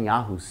Benjamin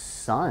Netanyahu's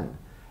son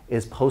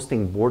is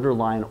posting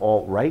borderline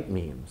alt-right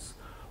memes?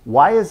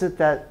 Why is it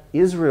that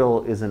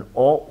Israel is an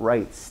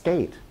alt-right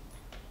state,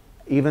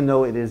 even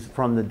though it is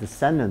from the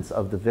descendants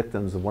of the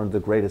victims of one of the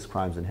greatest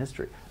crimes in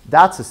history?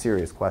 That's a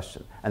serious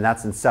question, and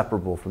that's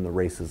inseparable from the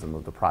racism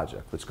of the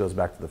project, which goes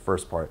back to the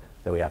first part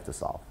that we have to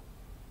solve.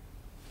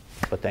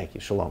 But thank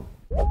you. Shalom.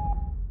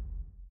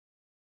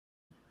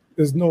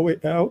 There's no way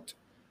out.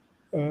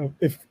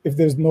 If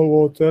there's no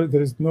water,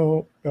 there is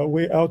no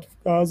way out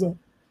of Gaza.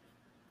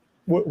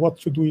 What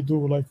should we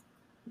do? Like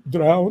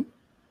drown?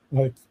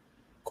 Like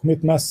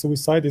commit mass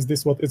suicide? Is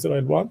this what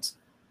Israel wants?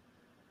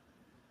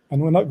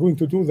 And we're not going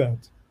to do that.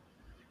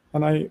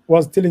 And I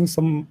was telling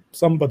some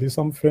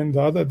friend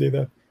the other day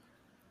that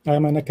I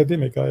am an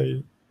academic.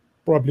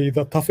 Probably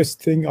the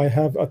toughest thing I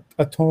have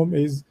at home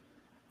is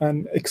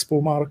an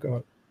expo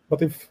marker.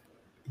 But if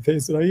the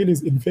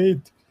Israelis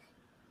invade,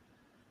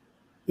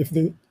 if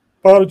they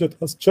charge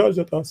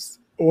at us,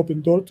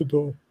 open door to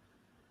door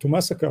to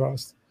massacre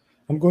us,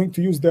 I'm going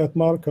to use that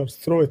marker,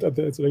 throw it at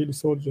the Israeli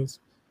soldiers,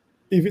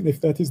 even if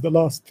that is the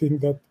last thing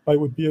that I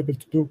would be able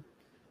to do.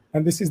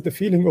 And this is the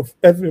feeling of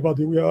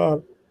everybody. We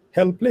are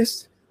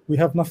helpless. We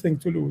have nothing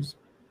to lose.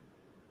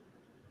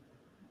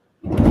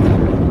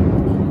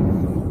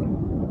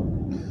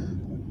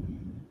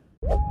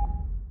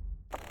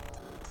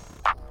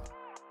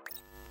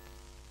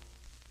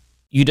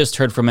 You just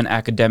heard from an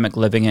academic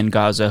living in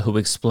Gaza who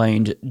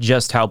explained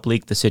just how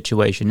bleak the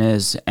situation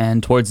is,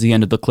 and towards the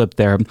end of the clip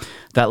there,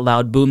 that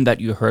loud boom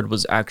that you heard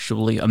was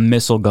actually a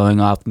missile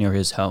going off near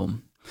his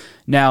home.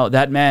 Now,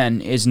 that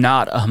man is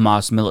not a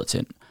Hamas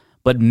militant,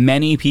 but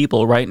many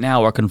people right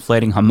now are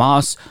conflating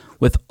Hamas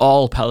with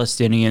all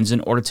Palestinians in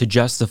order to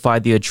justify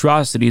the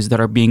atrocities that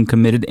are being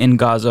committed in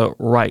Gaza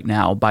right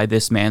now by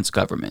this man's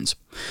government.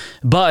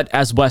 But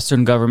as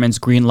Western governments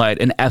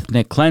greenlight an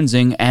ethnic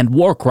cleansing and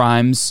war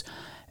crimes,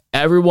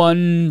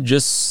 everyone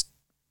just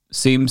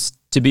seems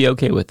to be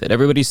okay with it.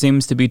 Everybody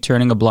seems to be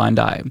turning a blind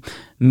eye.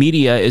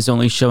 Media is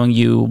only showing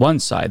you one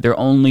side. They're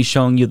only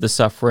showing you the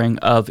suffering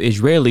of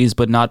Israelis,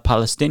 but not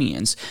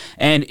Palestinians.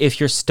 And if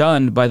you're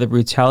stunned by the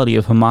brutality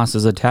of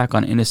Hamas's attack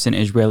on innocent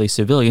Israeli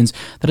civilians,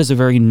 that is a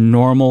very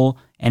normal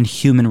and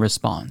human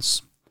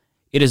response.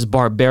 It is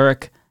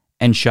barbaric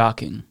and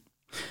shocking.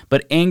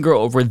 But anger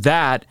over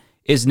that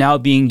is now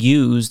being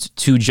used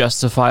to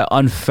justify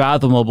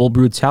unfathomable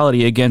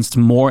brutality against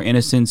more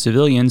innocent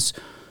civilians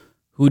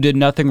who did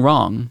nothing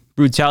wrong.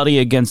 Brutality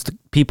against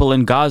people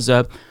in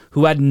Gaza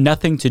who had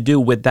nothing to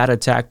do with that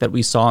attack that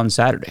we saw on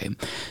Saturday.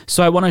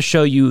 So I want to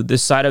show you the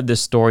side of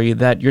this story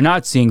that you're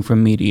not seeing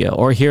from media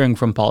or hearing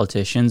from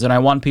politicians, and I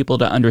want people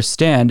to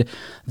understand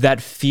that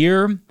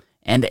fear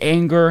and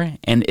anger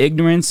and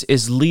ignorance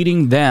is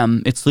leading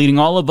them, it's leading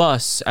all of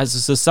us as a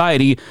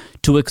society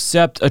to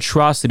accept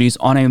atrocities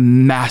on a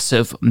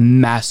massive,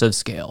 massive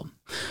scale.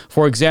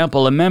 For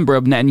example, a member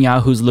of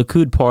Netanyahu's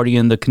Likud party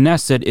in the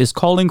Knesset is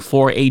calling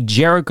for a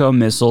Jericho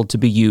missile to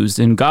be used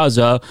in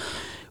Gaza,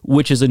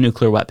 which is a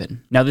nuclear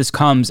weapon. Now, this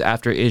comes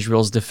after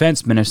Israel's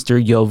defense minister,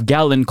 Yoav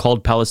Gallant,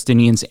 called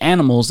Palestinians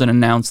animals and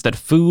announced that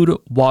food,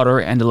 water,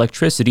 and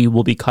electricity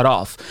will be cut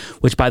off,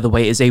 which, by the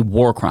way, is a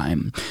war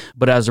crime.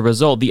 But as a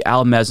result, the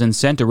Al Mazin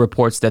Center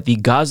reports that the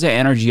Gaza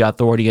Energy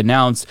Authority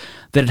announced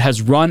that it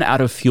has run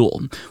out of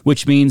fuel,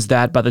 which means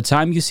that by the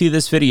time you see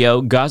this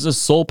video, Gaza's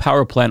sole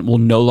power plant will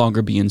no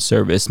longer be in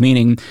service,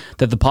 meaning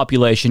that the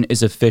population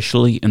is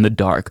officially in the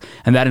dark,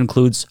 and that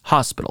includes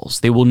hospitals.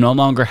 They will no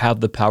longer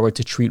have the power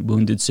to treat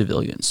wounded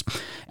civilians.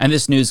 And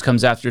this news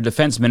comes after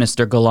Defense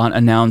Minister Gallant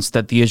announced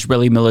that the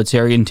Israeli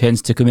military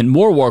intends to commit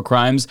more war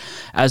crimes,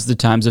 as the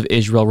Times of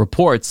Israel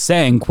reports,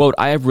 saying, quote,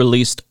 "I have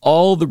released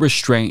all the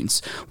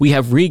restraints. We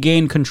have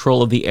regained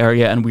control of the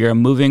area and we are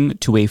moving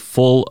to a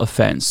full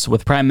offense,"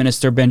 with Prime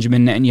Minister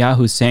Benjamin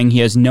Netanyahu saying he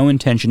has no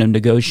intention of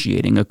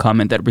negotiating, a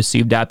comment that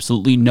received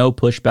absolutely no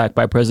pushback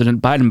by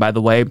President Biden, by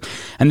the way.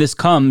 And this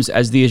comes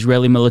as the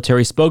Israeli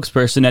military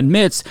spokesperson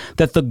admits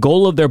that the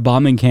goal of their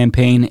bombing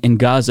campaign in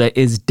Gaza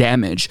is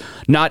damage,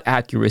 not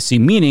accuracy,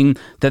 meaning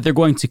that they're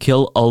going to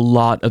kill a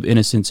lot of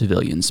innocent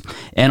civilians.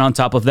 And on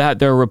top of that,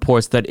 there are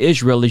reports that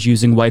Israel is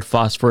using white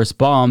phosphorus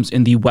bombs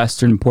in the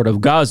western port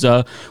of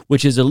Gaza,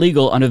 which is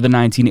illegal under the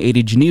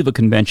 1980 Geneva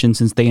Convention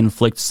since they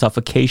inflict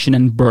suffocation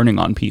and burning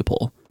on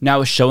people.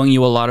 Now, showing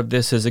you a lot of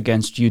this is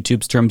against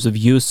YouTube's terms of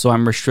use, so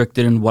I'm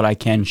restricted in what I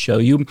can show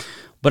you.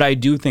 But I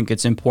do think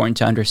it's important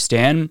to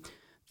understand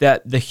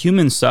that the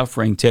human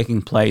suffering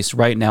taking place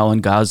right now in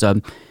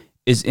Gaza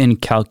is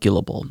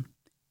incalculable.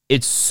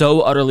 It's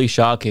so utterly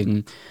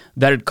shocking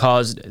that it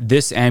caused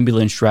this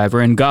ambulance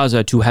driver in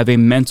Gaza to have a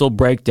mental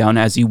breakdown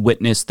as he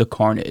witnessed the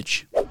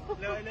carnage.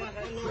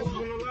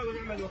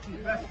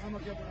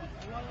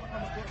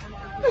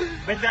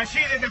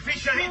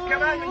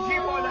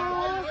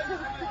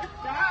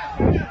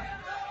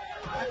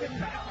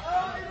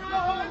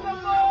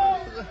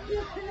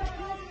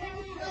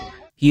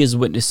 He is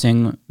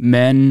witnessing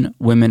men,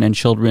 women, and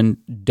children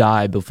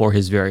die before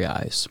his very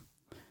eyes.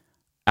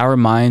 Our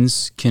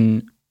minds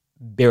can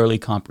barely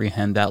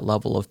comprehend that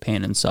level of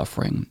pain and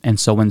suffering. And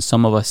so when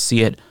some of us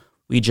see it,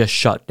 we just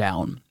shut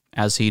down,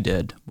 as he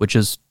did, which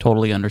is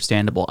totally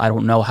understandable. I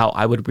don't know how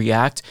I would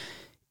react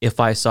if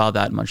I saw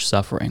that much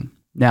suffering.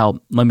 Now,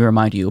 let me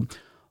remind you,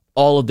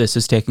 all of this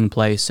is taking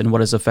place in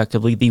what is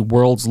effectively the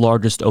world's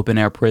largest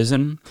open-air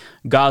prison.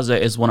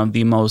 Gaza is one of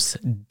the most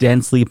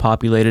densely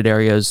populated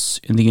areas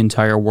in the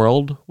entire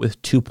world,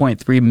 with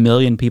 2.3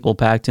 million people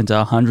packed into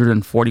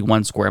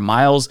 141 square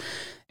miles,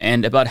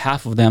 and about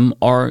half of them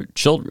are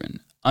children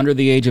under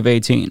the age of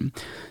 18.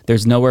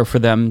 There's nowhere for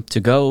them to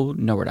go,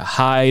 nowhere to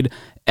hide.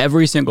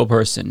 Every single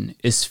person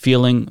is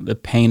feeling the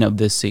pain of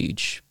this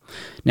siege.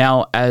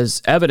 Now,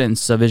 as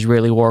evidence of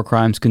Israeli war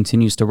crimes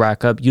continues to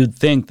rack up, you'd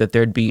think that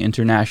there'd be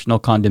international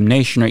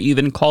condemnation or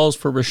even calls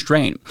for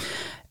restraint.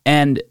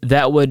 And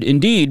that would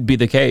indeed be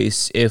the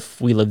case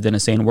if we lived in a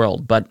sane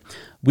world. But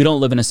we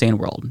don't live in a sane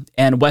world.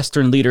 And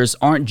Western leaders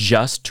aren't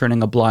just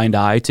turning a blind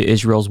eye to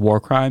Israel's war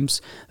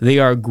crimes, they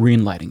are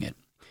greenlighting it.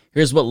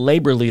 Here's what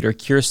Labor leader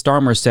Keir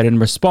Starmer said in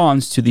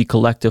response to the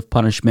collective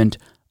punishment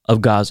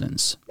of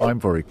Gazans. I'm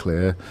very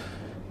clear.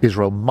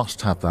 Israel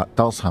must have that,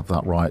 does have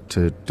that right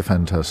to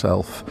defend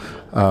herself,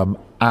 and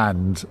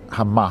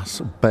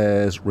Hamas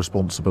bears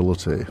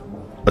responsibility.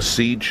 A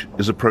siege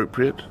is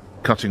appropriate?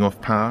 Cutting off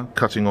power,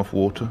 cutting off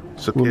water?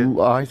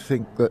 Well, I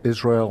think that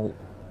Israel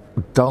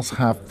does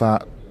have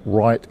that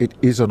right. It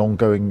is an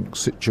ongoing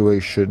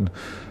situation.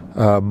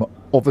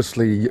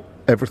 Obviously,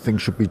 everything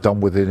should be done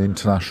within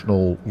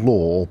international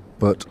law,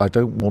 but I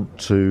don't want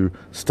to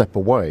step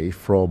away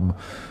from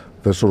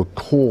the sort of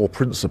core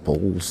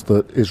principles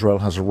that Israel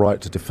has a right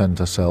to defend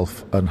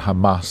herself and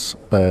Hamas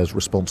bears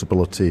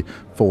responsibility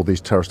for these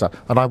terrorist acts.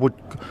 And I would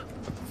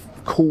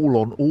call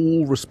on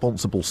all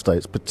responsible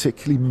states,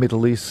 particularly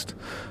Middle East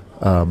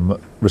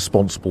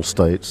responsible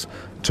states,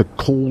 to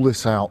call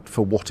this out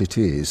for what it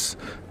is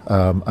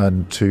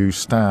and to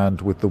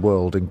stand with the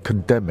world in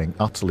condemning,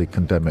 utterly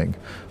condemning,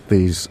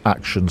 these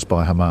actions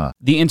by Hamas.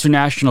 The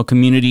international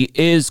community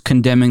is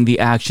condemning the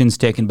actions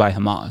taken by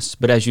Hamas,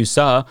 but as you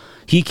saw,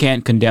 he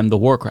can't condemn the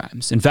war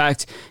crimes. In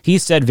fact, he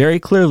said very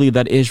clearly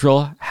that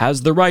Israel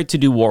has the right to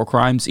do war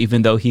crimes,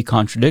 even though he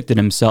contradicted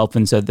himself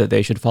and said that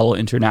they should follow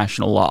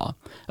international law.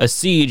 A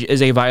siege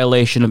is a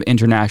violation of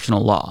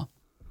international law,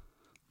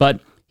 but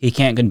he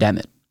can't condemn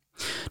it.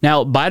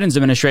 Now, Biden's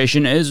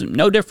administration is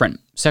no different.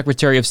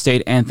 Secretary of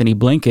State Anthony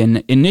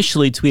Blinken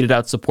initially tweeted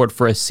out support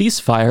for a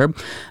ceasefire,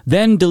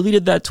 then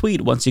deleted that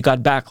tweet once he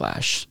got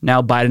backlash.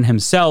 Now, Biden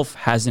himself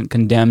hasn't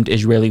condemned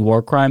Israeli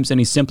war crimes, and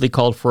he simply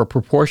called for a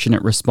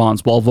proportionate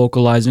response while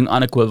vocalizing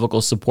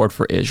unequivocal support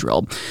for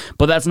Israel.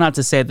 But that's not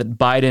to say that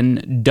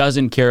Biden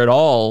doesn't care at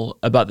all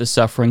about the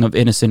suffering of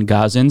innocent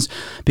Gazans,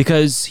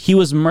 because he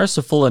was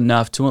merciful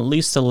enough to at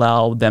least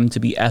allow them to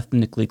be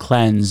ethnically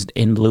cleansed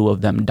in lieu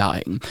of them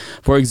dying.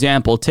 For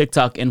example,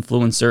 TikTok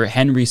influencer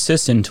Henry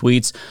Sisson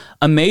tweets, is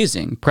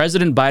amazing.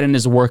 President Biden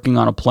is working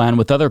on a plan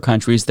with other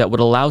countries that would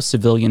allow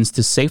civilians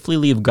to safely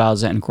leave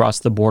Gaza and cross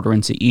the border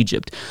into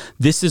Egypt.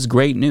 This is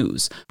great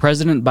news.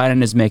 President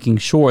Biden is making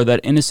sure that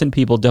innocent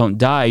people don't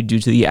die due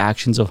to the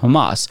actions of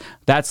Hamas.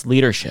 That's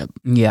leadership.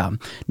 Yeah.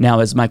 Now,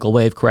 as Michael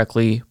Wave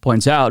correctly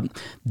points out,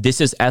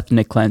 this is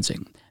ethnic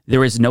cleansing.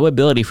 There is no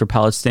ability for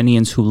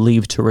Palestinians who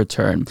leave to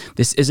return.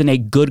 This isn't a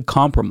good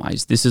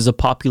compromise. This is a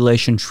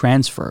population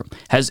transfer.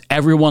 Has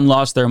everyone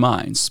lost their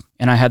minds?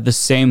 And I had the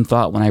same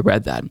thought when I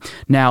read that.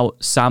 Now,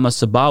 Sama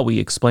Sabawi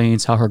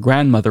explains how her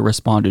grandmother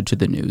responded to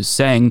the news,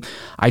 saying,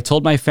 "I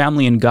told my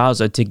family in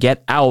Gaza to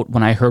get out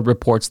when I heard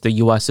reports the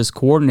U.S. is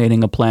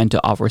coordinating a plan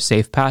to offer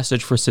safe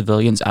passage for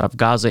civilians out of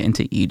Gaza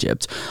into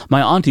Egypt.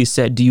 My auntie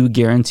said, 'Do you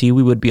guarantee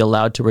we would be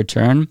allowed to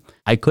return?'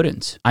 I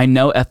couldn't. I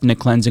know ethnic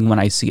cleansing when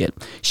I see it.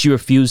 She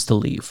refused to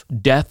leave.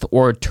 Death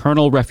or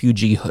eternal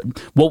refugeehood.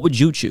 What would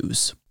you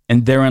choose?"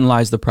 And therein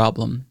lies the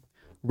problem.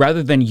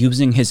 Rather than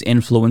using his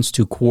influence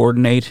to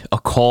coordinate a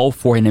call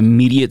for an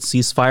immediate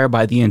ceasefire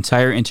by the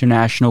entire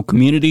international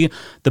community,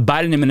 the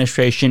Biden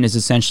administration is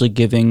essentially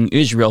giving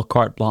Israel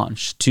carte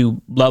blanche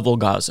to level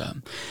Gaza.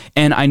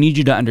 And I need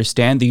you to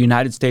understand the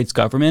United States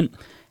government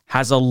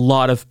has a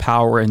lot of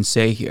power and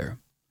say here.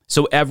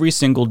 So every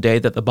single day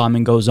that the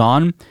bombing goes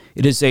on,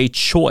 it is a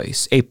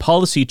choice, a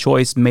policy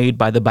choice made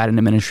by the Biden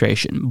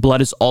administration. Blood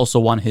is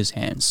also on his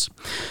hands.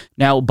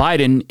 Now,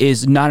 Biden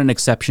is not an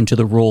exception to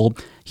the rule.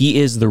 He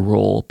is the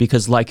rule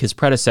because, like his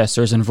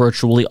predecessors and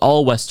virtually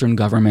all Western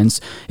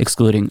governments,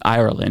 excluding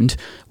Ireland,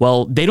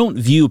 well, they don't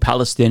view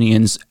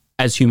Palestinians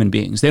as human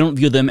beings. They don't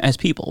view them as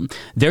people.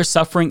 Their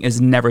suffering is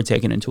never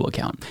taken into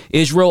account.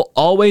 Israel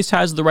always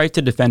has the right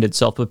to defend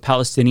itself, but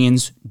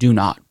Palestinians do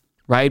not.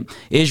 Right?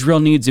 Israel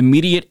needs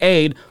immediate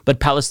aid, but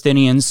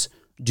Palestinians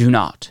do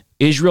not.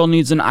 Israel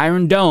needs an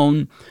Iron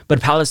Dome, but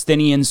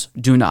Palestinians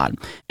do not.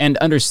 And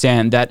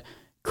understand that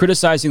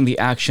criticizing the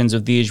actions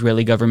of the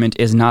Israeli government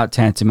is not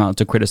tantamount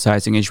to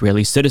criticizing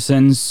Israeli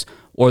citizens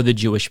or the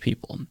Jewish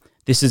people.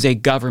 This is a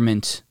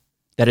government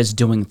that is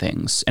doing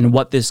things, and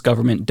what this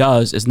government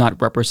does is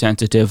not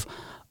representative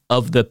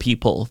of the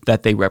people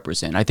that they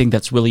represent. I think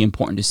that's really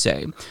important to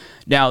say.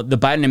 Now, the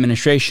Biden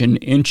administration,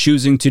 in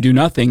choosing to do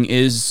nothing,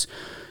 is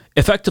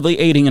effectively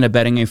aiding and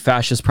abetting a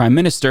fascist prime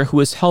minister who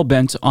is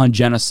hell-bent on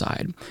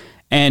genocide.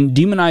 And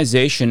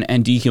demonization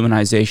and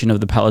dehumanization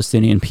of the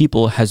Palestinian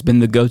people has been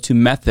the go-to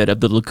method of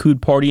the Likud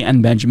party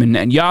and Benjamin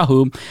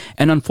Netanyahu,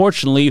 and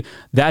unfortunately,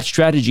 that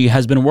strategy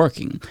has been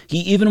working. He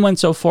even went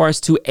so far as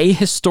to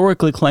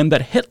ahistorically claim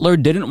that Hitler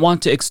didn't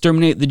want to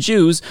exterminate the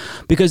Jews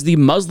because the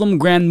Muslim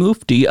Grand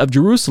Mufti of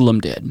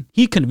Jerusalem did.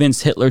 He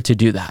convinced Hitler to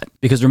do that.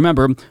 Because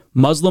remember,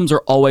 Muslims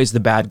are always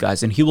the bad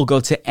guys, and he will go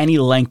to any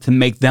length to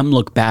make them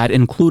look bad,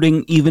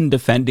 including even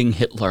defending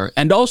Hitler.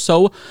 And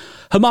also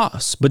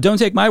Hamas. But don't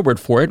take my word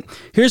for it.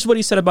 Here's what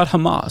he said about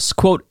Hamas.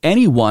 Quote,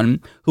 "Anyone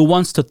who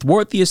wants to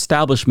thwart the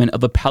establishment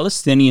of a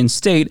Palestinian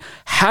state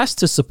has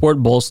to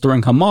support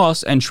bolstering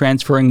Hamas and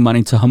transferring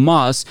money to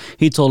Hamas,"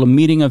 he told a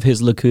meeting of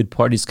his Likud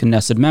party's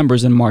Knesset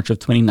members in March of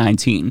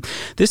 2019.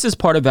 "This is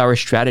part of our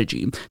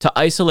strategy, to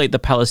isolate the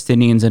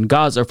Palestinians in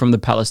Gaza from the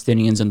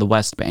Palestinians in the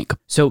West Bank."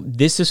 So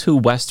this is who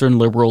Western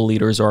liberal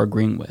leaders are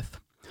agreeing with.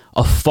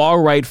 A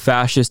far-right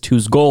fascist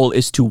whose goal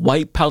is to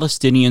wipe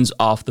Palestinians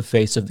off the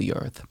face of the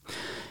earth.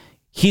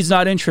 He's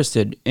not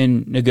interested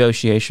in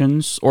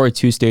negotiations or a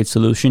two-state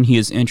solution. He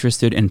is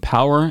interested in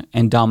power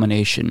and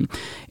domination.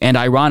 And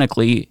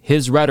ironically,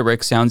 his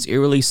rhetoric sounds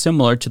eerily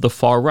similar to the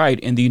far right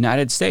in the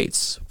United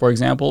States. For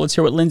example, let's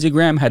hear what Lindsey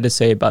Graham had to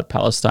say about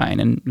Palestine,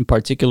 and in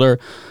particular,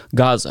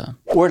 Gaza.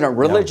 "We're in a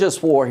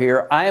religious war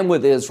here. I am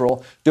with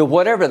Israel. Do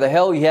whatever the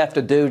hell you have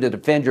to do to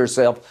defend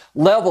yourself.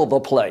 Level the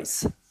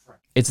place."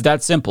 It's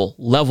that simple.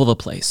 Level the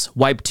place.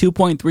 Wipe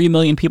 2.3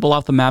 million people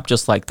off the map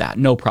just like that.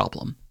 No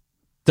problem.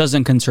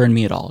 Doesn't concern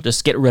me at all.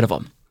 Just get rid of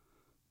them.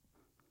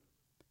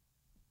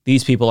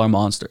 These people are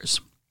monsters.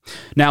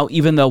 Now,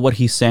 even though what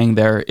he's saying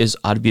there is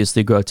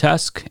obviously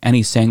grotesque, and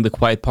he's saying the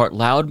quiet part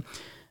loud,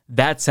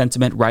 that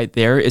sentiment right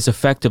there is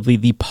effectively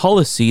the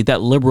policy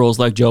that liberals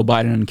like Joe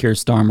Biden and Keir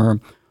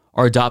Starmer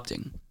are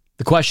adopting.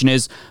 The question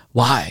is,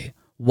 why?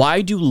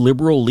 Why do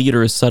liberal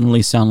leaders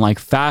suddenly sound like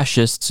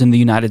fascists in the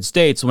United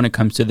States when it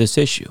comes to this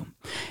issue?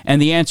 And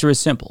the answer is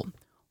simple.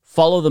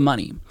 Follow the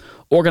money.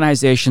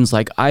 Organizations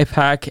like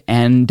AIPAC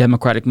and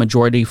Democratic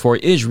Majority for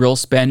Israel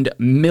spend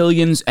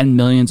millions and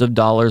millions of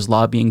dollars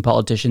lobbying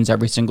politicians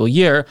every single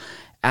year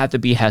at the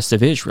behest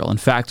of Israel. In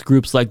fact,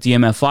 groups like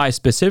DMFI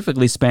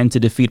specifically spend to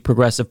defeat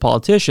progressive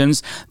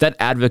politicians that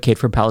advocate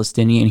for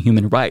Palestinian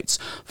human rights.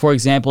 For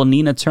example,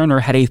 Nina Turner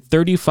had a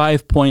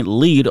 35-point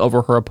lead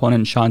over her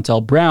opponent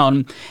Chantel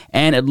Brown,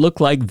 and it looked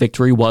like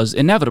victory was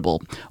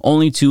inevitable,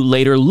 only to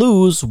later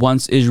lose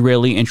once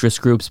Israeli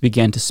interest groups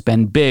began to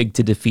spend big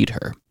to defeat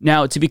her.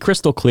 Now, to be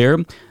crystal clear,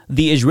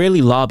 the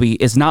Israeli lobby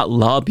is not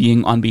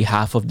lobbying on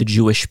behalf of the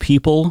Jewish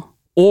people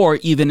or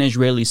even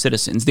Israeli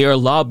citizens. They are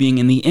lobbying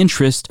in the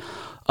interest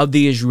of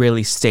the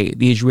Israeli state,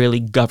 the Israeli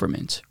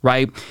government,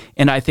 right?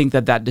 And I think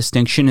that that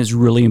distinction is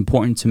really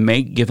important to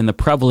make given the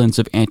prevalence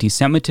of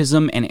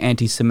anti-Semitism and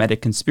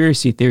anti-Semitic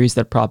conspiracy theories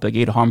that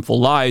propagate harmful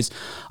lies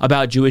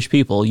about Jewish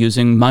people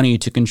using money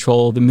to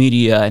control the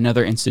media and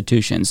other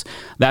institutions.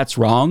 That's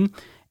wrong,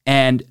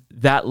 and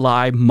that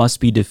lie must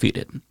be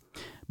defeated.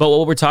 But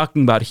what we're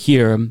talking about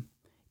here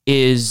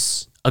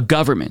is a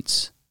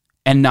government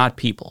and not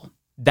people.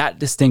 That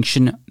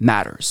distinction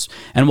matters.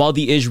 And while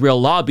the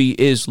Israel lobby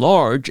is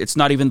large, it's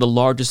not even the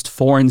largest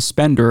foreign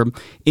spender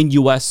in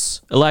U.S.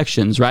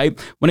 elections, right?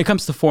 When it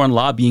comes to foreign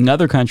lobbying,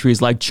 other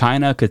countries like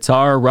China,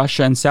 Qatar,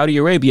 Russia, and Saudi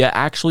Arabia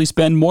actually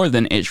spend more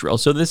than Israel.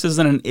 So this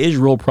isn't an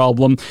Israel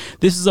problem.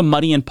 This is a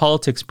money and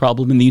politics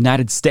problem in the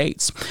United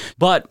States.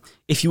 But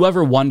if you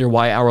ever wonder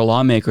why our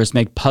lawmakers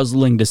make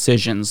puzzling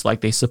decisions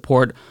like they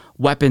support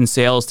weapon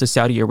sales to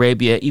Saudi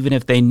Arabia, even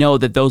if they know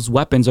that those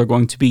weapons are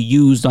going to be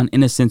used on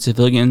innocent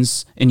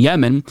civilians in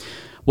Yemen,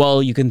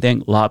 well, you can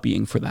thank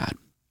lobbying for that.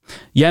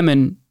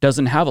 Yemen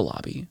doesn't have a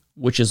lobby,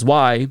 which is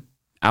why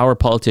our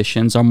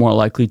politicians are more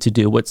likely to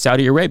do what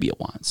Saudi Arabia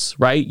wants,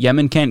 right?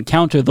 Yemen can't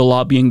counter the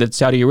lobbying that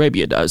Saudi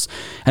Arabia does.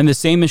 And the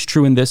same is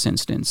true in this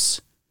instance.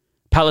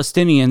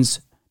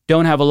 Palestinians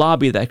don't have a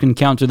lobby that can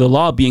counter the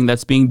lobbying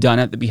that's being done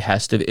at the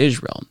behest of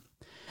Israel.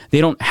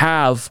 They don't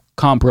have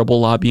comparable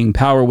lobbying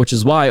power, which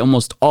is why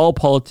almost all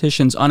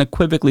politicians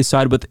unequivocally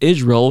side with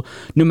Israel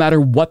no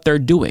matter what they're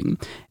doing.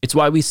 It's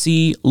why we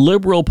see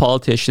liberal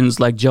politicians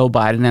like Joe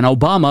Biden and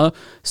Obama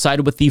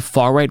side with the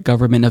far-right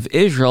government of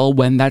Israel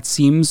when that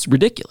seems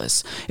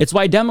ridiculous. It's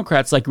why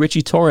Democrats like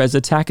Richie Torres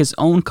attack his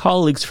own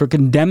colleagues for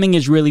condemning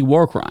Israeli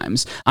war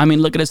crimes. I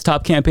mean, look at his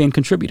top campaign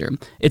contributor.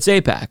 It's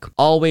AIPAC.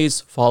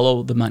 Always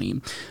follow the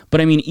money. But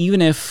I mean,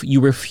 even if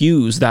you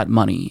refuse that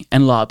money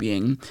and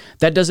lobbying,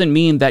 that doesn't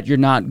mean that you're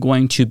not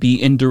going to be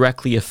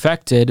indirectly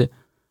affected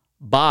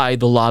by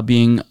the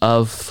lobbying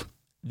of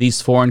these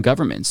foreign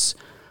governments.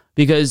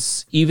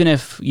 Because even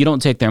if you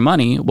don't take their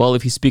money, well,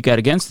 if you speak out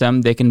against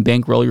them, they can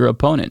bankroll your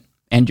opponent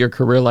and your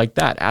career like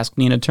that. Ask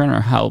Nina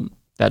Turner how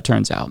that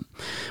turns out.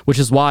 Which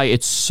is why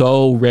it's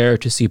so rare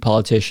to see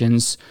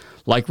politicians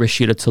like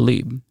Rashida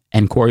Tlaib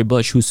and Cori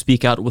Bush who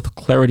speak out with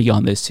clarity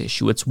on this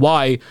issue. It's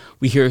why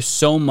we hear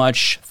so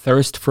much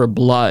thirst for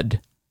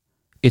blood.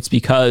 It's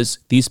because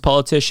these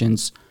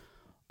politicians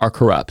are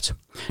corrupt.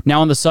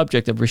 Now, on the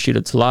subject of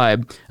Rashida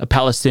Tlaib, a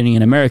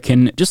Palestinian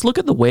American, just look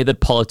at the way that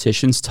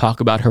politicians talk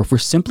about her for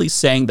simply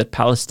saying that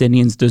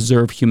Palestinians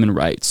deserve human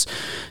rights.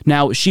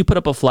 Now, she put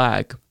up a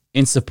flag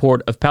in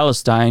support of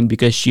Palestine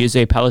because she is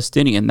a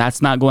Palestinian.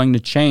 That's not going to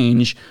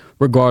change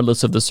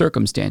regardless of the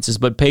circumstances.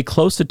 But pay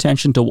close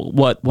attention to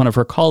what one of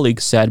her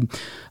colleagues said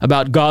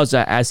about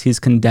Gaza as he's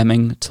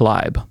condemning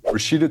Tlaib.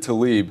 Rashida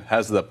Tlaib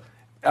has I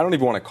don't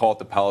even want to call it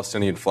the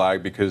Palestinian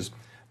flag because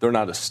they're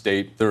not a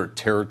state, they're a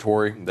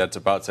territory that's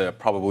about to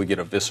probably get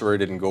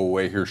eviscerated and go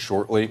away here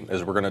shortly,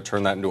 as we're going to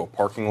turn that into a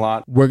parking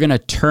lot. We're going to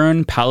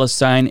turn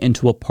Palestine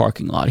into a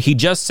parking lot. He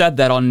just said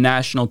that on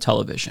national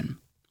television.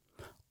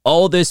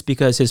 All this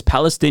because his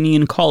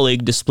Palestinian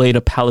colleague displayed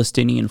a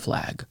Palestinian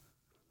flag.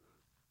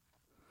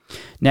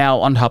 Now,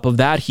 on top of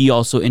that, he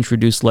also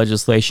introduced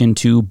legislation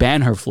to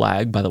ban her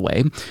flag, by the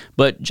way.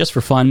 But just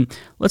for fun,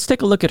 let's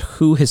take a look at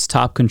who his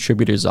top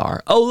contributors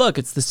are. Oh, look,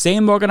 it's the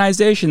same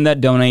organization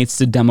that donates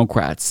to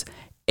Democrats,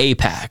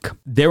 AIPAC.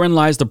 Therein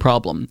lies the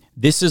problem.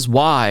 This is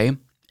why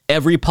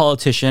every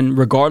politician,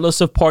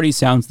 regardless of party,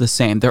 sounds the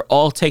same. They're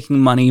all taking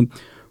money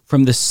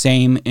from the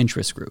same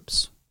interest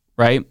groups,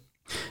 right?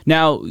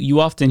 Now, you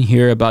often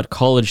hear about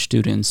college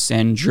students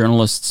and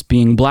journalists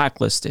being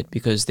blacklisted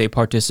because they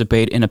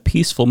participate in a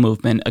peaceful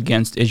movement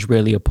against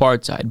Israeli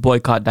apartheid,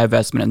 boycott,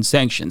 divestment, and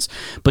sanctions.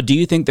 But do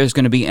you think there's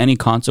going to be any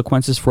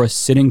consequences for a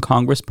sitting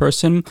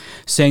congressperson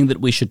saying that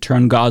we should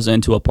turn Gaza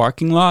into a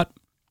parking lot?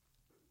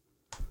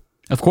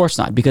 Of course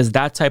not, because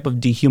that type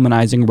of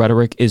dehumanizing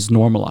rhetoric is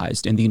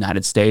normalized in the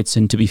United States,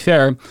 and to be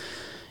fair,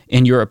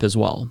 in Europe as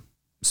well,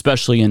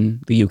 especially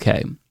in the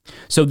UK.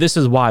 So this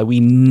is why we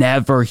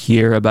never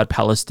hear about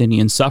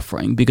Palestinian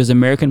suffering, because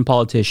American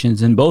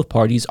politicians in both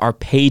parties are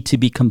paid to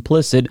be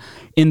complicit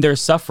in their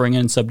suffering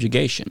and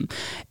subjugation.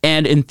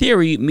 And in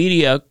theory,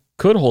 media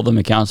could hold them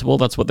accountable.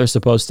 That's what they're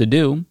supposed to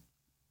do.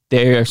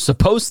 They're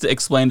supposed to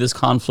explain this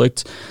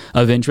conflict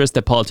of interest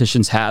that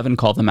politicians have and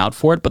call them out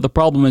for it. But the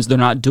problem is they're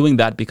not doing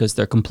that because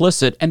they're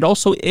complicit and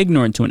also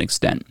ignorant to an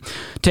extent.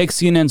 Take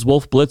CNN's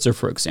Wolf Blitzer,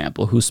 for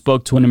example, who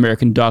spoke to an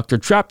American doctor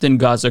trapped in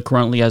Gaza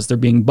currently as they're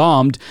being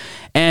bombed.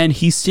 And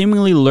he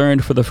seemingly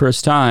learned for the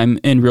first time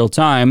in real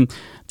time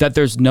that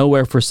there's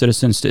nowhere for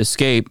citizens to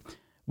escape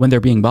when they're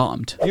being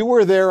bombed. You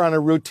were there on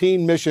a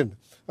routine mission,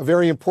 a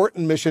very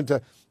important mission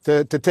to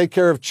take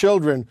care of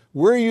children.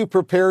 Were you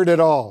prepared at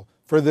all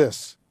for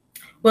this?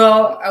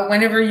 Well,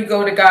 whenever you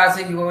go to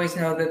Gaza, you always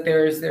know that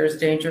there's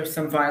danger of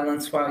some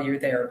violence while you're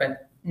there.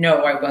 But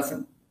no, I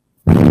wasn't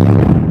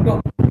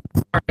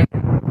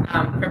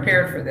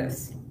prepared for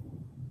this.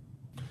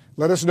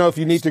 Let us know if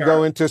you need to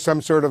go into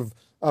some sort of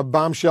a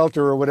bomb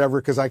shelter or whatever,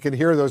 because I can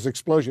hear those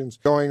explosions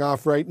going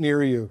off right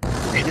near you.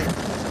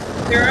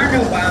 There are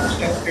no bomb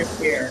shelters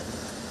here.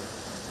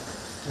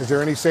 Is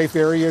there any safe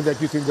area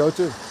that you can go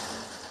to?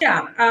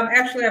 Yeah,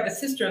 actually, I have a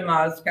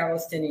sister-in-law who's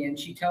Palestinian.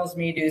 She tells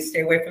me to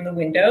stay away from the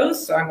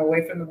windows, so I'm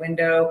away from the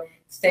window.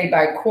 Stay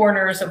by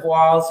corners of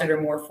walls that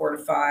are more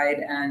fortified,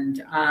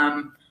 and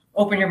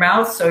open your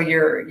mouth so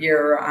your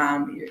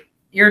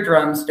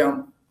eardrums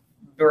don't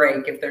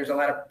break if there's a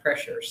lot of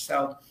pressure.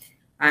 So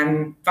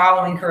I'm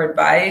following her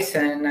advice,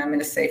 and I'm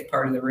in a safe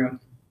part of the room.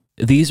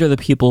 These are the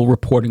people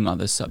reporting on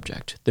this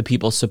subject, the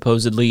people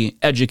supposedly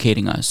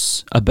educating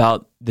us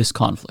about this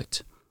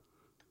conflict,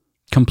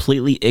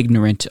 completely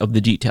ignorant of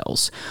the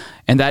details.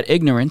 And that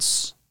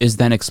ignorance is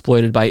then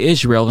exploited by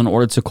Israel in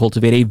order to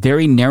cultivate a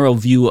very narrow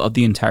view of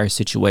the entire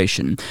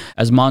situation.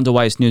 As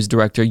Mondoweiss news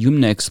director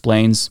Yumna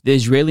explains, the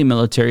Israeli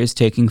military is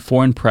taking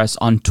foreign press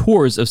on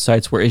tours of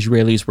sites where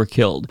Israelis were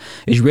killed.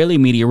 Israeli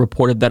media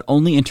reported that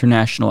only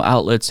international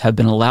outlets have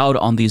been allowed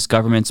on these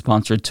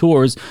government-sponsored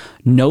tours.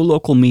 No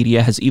local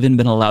media has even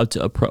been allowed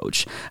to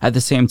approach. At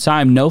the same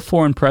time, no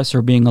foreign press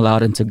are being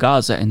allowed into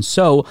Gaza, and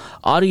so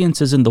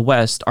audiences in the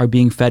West are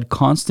being fed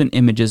constant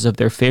images of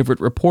their favorite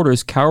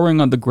reporters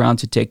cowering on the ground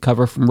to take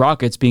cover from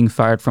rockets being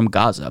fired from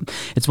Gaza.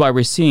 It's why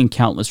we're seeing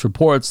countless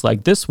reports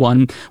like this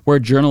one, where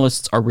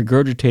journalists are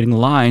regurgitating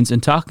lines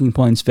and talking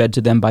points fed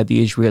to them by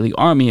the Israeli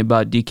army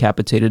about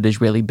decapitated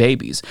Israeli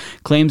babies,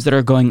 claims that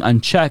are going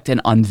unchecked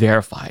and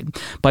unverified.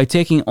 By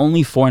taking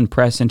only foreign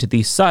press into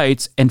these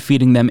sites and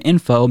feeding them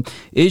info,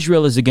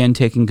 Israel is again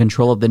taking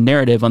control of the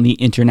narrative on the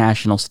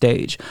international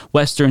stage.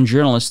 Western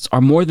journalists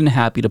are more than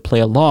happy to play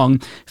along,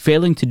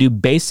 failing to do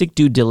basic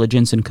due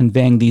diligence in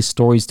conveying these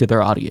stories to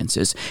their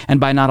audiences. And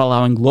by not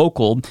allowing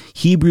local,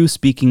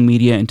 Hebrew-speaking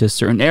media into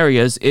certain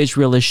areas,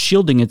 Israel is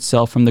shielding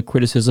itself from the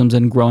criticisms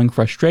and growing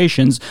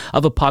frustrations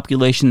of a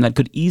population that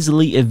could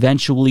easily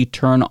eventually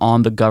turn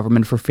on the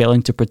government for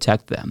failing to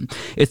protect them.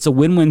 It's a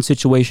win-win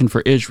situation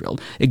for Israel.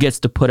 It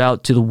gets to put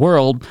out to the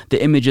world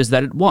the images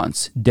that it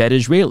wants, dead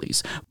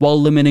Israelis, while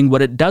limiting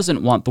what it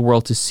doesn't want the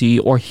world to see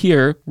or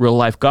hear,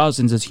 real-life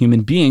Gazans as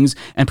human beings,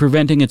 and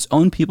preventing its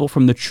own people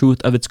from the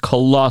truth of its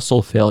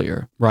colossal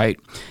failure, right?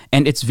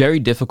 And it's very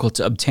difficult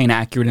to obtain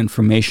accurate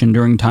information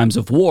during times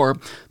of war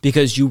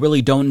because you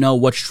really don't know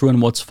what's true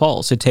and what's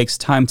false. It takes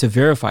time to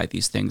verify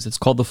these things. It's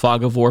called the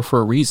fog of war for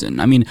a reason.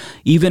 I mean,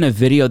 even a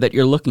video that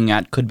you're looking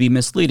at could be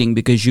misleading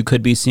because you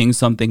could be seeing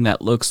something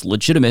that looks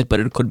legitimate, but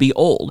it could be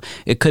old.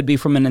 It could be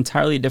from an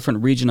entirely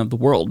different region of the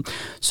world.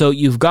 So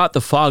you've got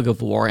the fog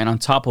of war, and on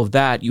top of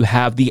that, you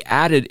have the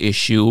added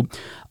issue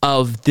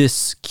of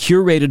this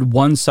curated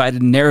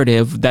one-sided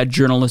narrative that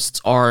journalists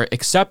are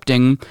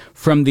accepting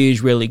from the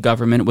Israeli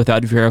government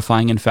without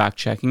verifying and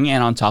fact-checking.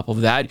 And on top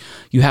of that,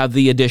 you have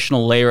the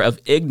additional layer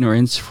of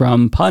ignorance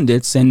from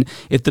pundits. And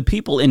if the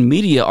people in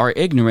media are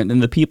ignorant,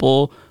 then the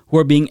people who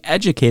are being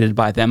educated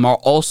by them are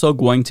also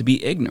going to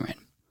be ignorant.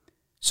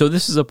 So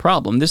this is a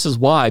problem. This is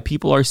why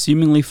people are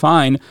seemingly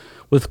fine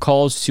with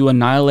calls to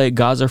annihilate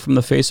Gaza from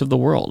the face of the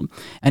world.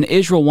 And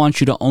Israel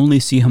wants you to only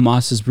see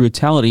Hamas's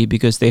brutality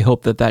because they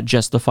hope that that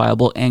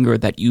justifiable anger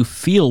that you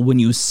feel when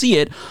you see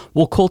it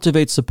will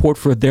cultivate support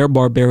for their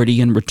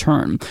barbarity in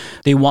return.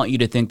 They want you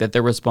to think that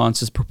their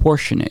response is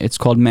proportionate. It's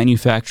called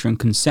manufacturing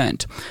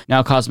consent.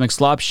 Now, Cosmic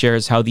Slop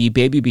shares how the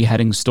baby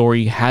beheading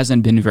story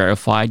hasn't been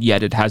verified,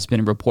 yet it has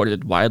been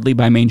reported widely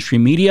by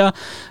mainstream media.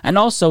 And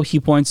also, he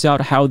points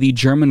out how the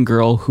German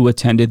girl who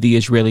attended the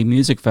Israeli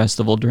music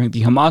festival during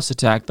the Hamas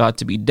attack thought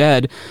to be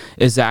dead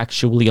is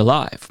actually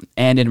alive.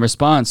 And in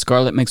response,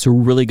 Scarlett makes a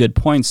really good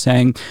point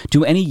saying,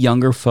 do any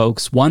younger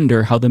folks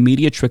wonder how the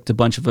media tricked a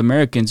bunch of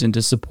Americans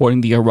into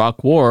supporting the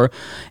Iraq war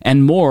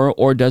and more,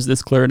 or does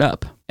this clear it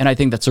up? And I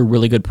think that's a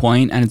really good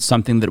point, and it's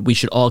something that we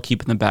should all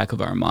keep in the back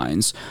of our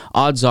minds.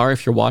 Odds are,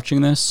 if you're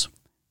watching this,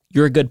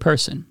 you're a good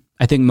person.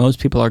 I think most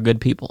people are good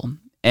people.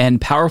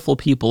 And powerful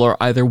people are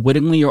either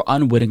wittingly or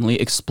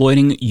unwittingly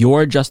exploiting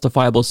your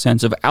justifiable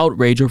sense of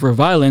outrage over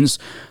violence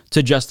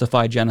to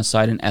justify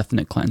genocide and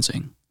ethnic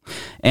cleansing.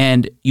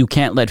 And you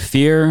can't let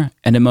fear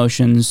and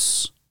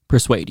emotions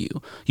persuade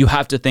you. You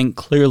have to think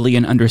clearly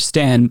and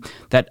understand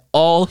that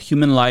all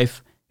human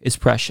life is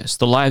precious.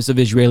 The lives of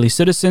Israeli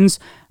citizens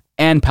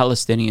and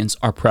Palestinians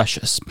are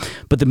precious.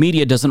 But the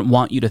media doesn't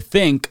want you to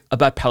think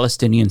about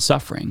Palestinian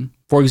suffering.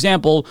 For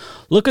example,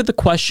 look at the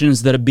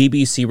questions that a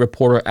BBC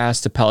reporter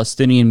asked a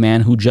Palestinian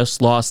man who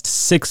just lost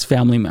 6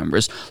 family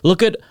members.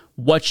 Look at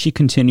what she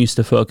continues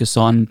to focus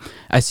on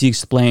as he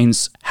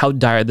explains how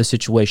dire the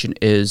situation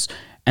is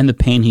and the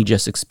pain he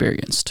just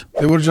experienced.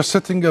 They were just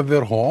sitting at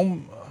their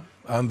home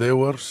and they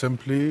were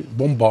simply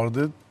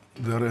bombarded.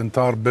 Their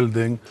entire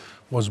building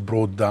was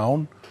brought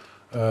down.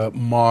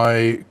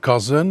 My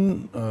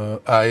cousin,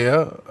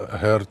 Aya,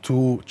 her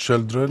 2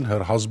 children,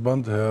 her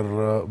husband,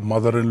 her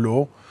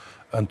mother-in-law,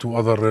 and 2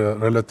 other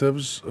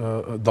relatives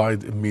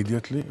died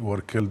immediately,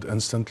 were killed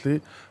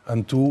instantly.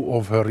 And 2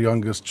 of her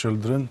youngest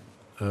children,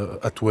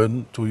 a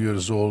twin, 2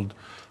 years old,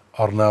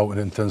 are now in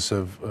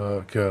intensive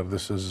care.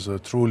 This is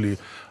truly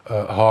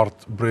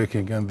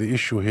heartbreaking. And the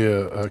issue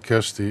here,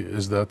 Kirsty,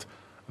 is that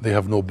they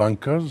have no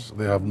bunkers,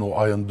 they have no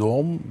Iron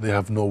Dome, they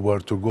have nowhere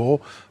to go.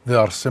 They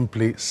are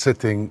simply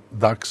sitting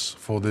ducks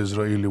for the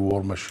Israeli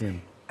war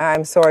machine.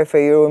 I'm sorry for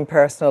your own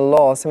personal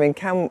loss. I mean,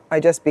 can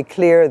I just be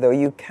clear, though?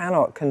 You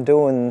cannot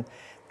condone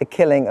the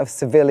killing of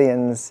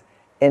civilians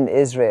in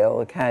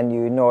Israel, can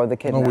you? Nor the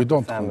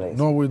kidnapped families.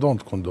 No, we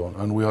don't condone.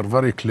 And we are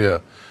very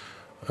clear,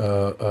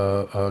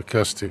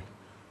 Kirsty.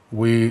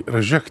 We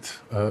reject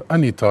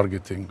any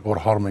targeting or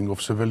harming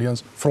of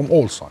civilians from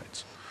all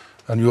sides.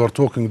 And you are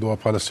talking to a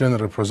Palestinian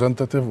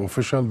representative,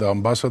 official, the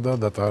ambassador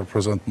that I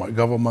represent my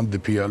government, the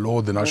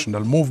PLO, the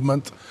national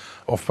movement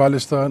of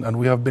Palestine, and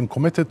we have been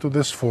committed to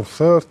this for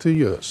 30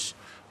 years,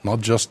 not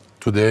just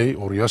today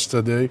or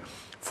yesterday,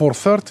 for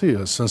 30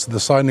 years. Since the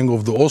signing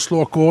of the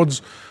Oslo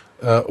Accords,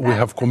 we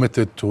have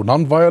committed to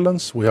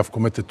non-violence, we have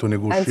committed to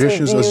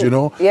negotiations, as you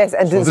know. Yes,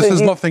 and so this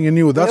is nothing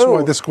new. That's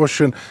why this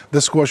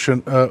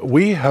question,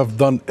 we have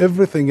done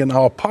everything in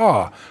our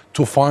power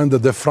to find a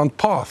different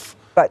path.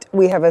 But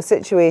we have a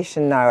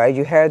situation now, as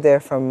you heard there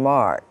from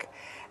Mark,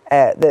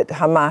 that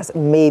Hamas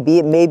may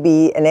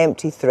be an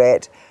empty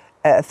threat,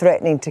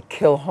 threatening to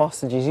kill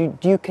hostages.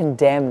 Do you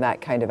condemn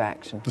that kind of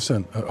action?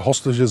 Listen,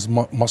 hostages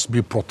must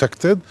be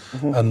protected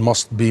and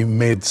must be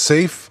made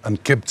safe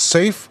and kept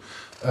safe.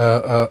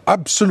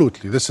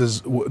 Absolutely, this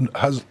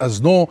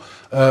has no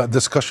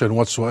discussion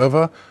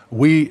whatsoever.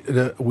 We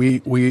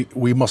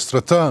must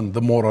return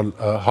the moral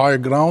high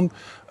ground,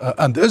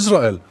 and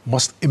Israel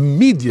must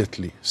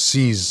immediately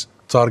cease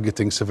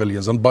targeting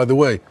civilians. And by the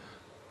way,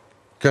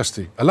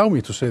 Kirsty, allow me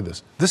to say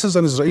this. This is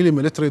an Israeli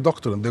military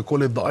doctrine. They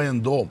call it the Iron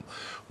Dome.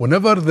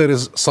 Whenever there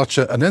is such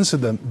an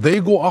incident, they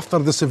go after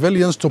the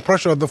civilians to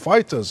pressure the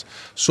fighters.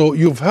 So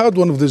you've heard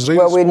one of the Israeli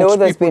Well, we know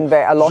there's been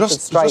a lot of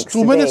strikes just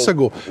 2 minutes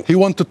ago. He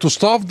wanted to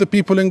starve the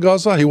people in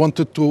Gaza. He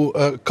wanted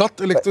to cut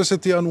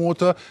electricity and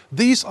water.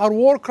 These are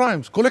war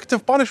crimes,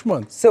 collective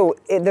punishment. So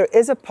there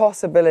is a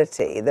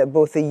possibility that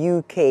both the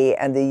UK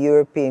and the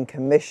European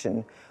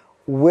Commission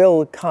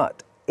will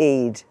cut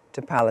aid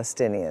to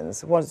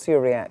Palestinians. What's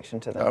your reaction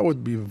to that? That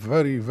would be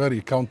very,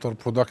 very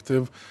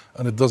counterproductive,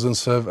 and it doesn't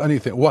serve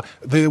anything.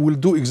 They will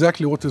do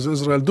exactly what is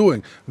Israel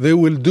doing. They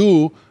will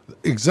do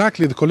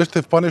exactly the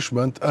collective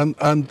punishment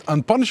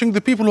and punishing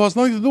the people who has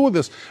nothing to do with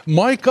this.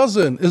 My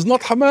cousin is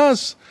not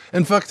Hamas.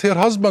 In fact, her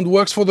husband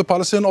works for the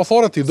Palestinian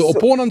Authority, the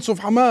opponents of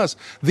Hamas.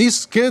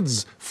 These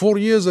kids, 4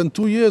 years and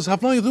 2 years,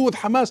 have nothing to do with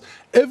Hamas.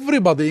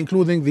 Everybody,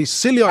 including these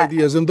silly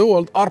ideas in the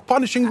world, are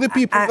punishing the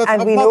people that have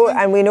nothing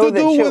to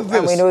do with this.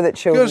 And we know that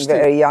children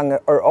very young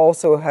are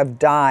also have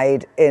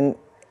died in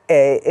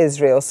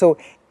Israel. So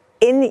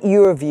in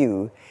your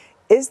view,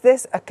 is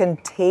this a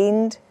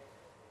contained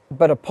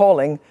but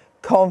appalling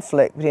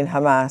conflict between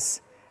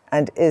Hamas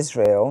and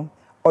Israel,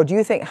 or do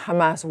you think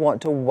Hamas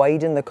want to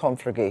widen the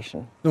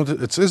conflagration? No,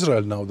 it's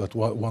Israel now that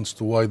wants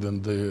to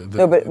widen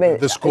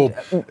the scope.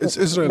 It's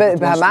Israel. But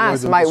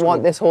Hamas might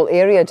want this whole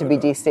area to be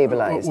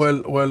destabilized.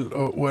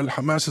 Well,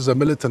 Hamas is a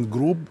militant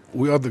group.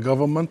 We are the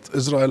government.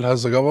 Israel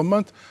has a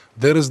government.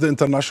 There is the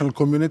international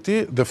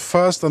community. The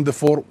first and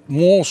the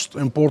most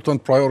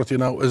important priority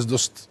now is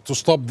just to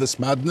stop this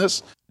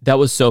madness. That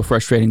was so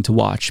frustrating to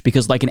watch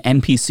because like an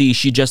NPC,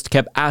 she just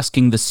kept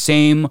asking the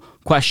same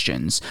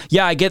questions.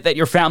 Yeah, I get that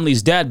your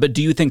family's dead, but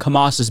do you think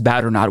Hamas is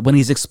bad or not? When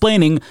he's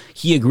explaining,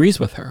 he agrees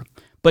with her,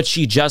 but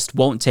she just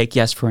won't take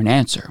yes for an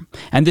answer.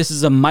 And this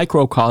is a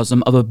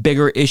microcosm of a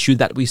bigger issue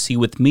that we see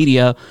with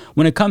media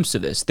when it comes to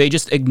this. They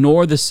just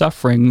ignore the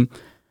suffering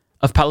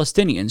of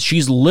Palestinians.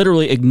 She's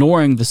literally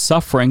ignoring the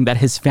suffering that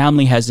his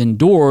family has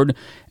endured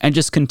and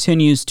just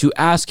continues to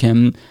ask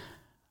him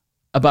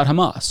about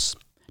Hamas.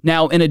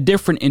 Now, in a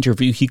different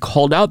interview, he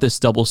called out this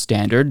double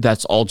standard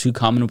that's all too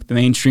common with the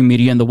mainstream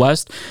media in the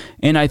West,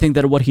 and I think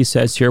that what he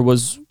says here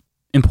was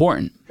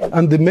important.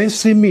 And the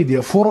mainstream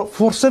media,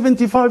 for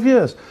 75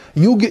 years,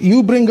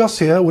 you bring us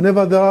here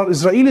whenever there are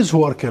Israelis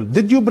who are killed.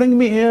 Did you bring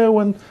me here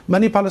when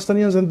many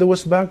Palestinians in the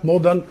West Bank, more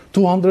than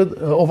 200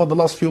 over the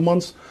last few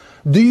months?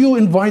 Do you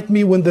invite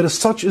me when there is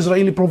such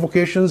Israeli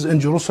provocations in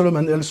Jerusalem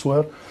and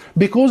elsewhere?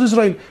 Because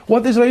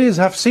what Israelis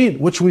have seen,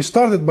 which we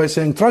started by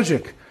saying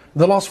tragic,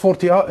 the last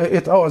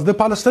 48 hours, the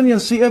Palestinians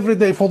see every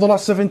day for the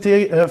last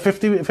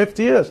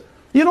 50 years.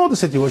 You know the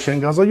situation in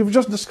Gaza, you've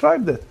just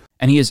described it.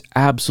 And he is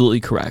absolutely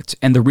correct.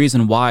 And the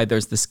reason why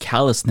there's this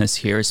callousness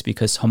here is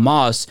because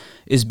Hamas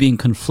is being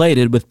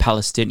conflated with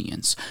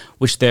Palestinians,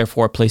 which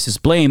therefore places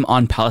blame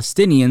on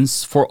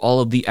Palestinians for all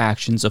of the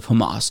actions of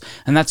Hamas.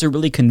 And that's a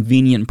really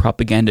convenient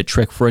propaganda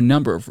trick for a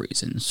number of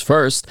reasons.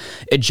 First,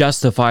 it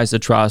justifies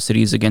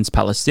atrocities against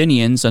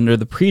Palestinians under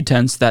the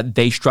pretense that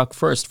they struck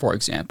first, for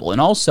example.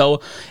 And also,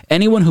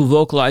 anyone who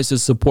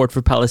vocalizes support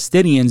for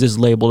Palestinians is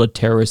labeled a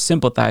terrorist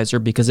sympathizer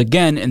because,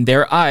 again, in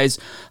their eyes,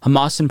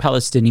 Hamas and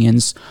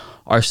Palestinians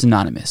are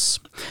synonymous.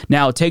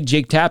 Now, take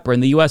Jake Tapper in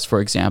the U.S., for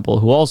example,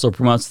 who also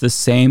promotes the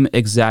same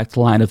exact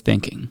line of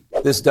thinking.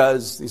 These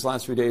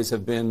last few days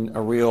have been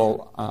a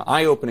real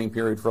eye-opening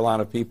period for a lot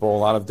of people, a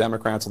lot of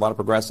Democrats, a lot of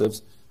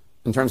progressives,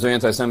 in terms of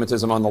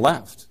anti-Semitism on the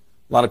left.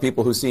 A lot of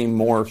people who seem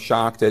more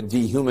shocked at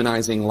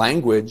dehumanizing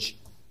language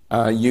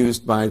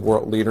used by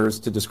world leaders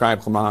to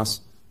describe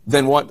Hamas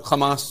than what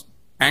Hamas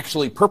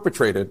actually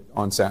perpetrated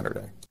on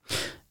Saturday.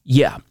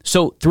 Yeah,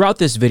 so throughout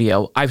this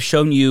video, I've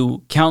shown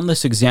you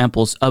countless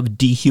examples of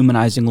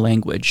dehumanizing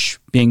language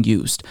being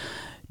used.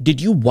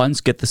 Did you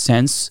once get the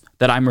sense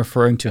that I'm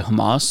referring to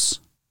Hamas?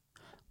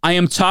 I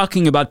am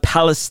talking about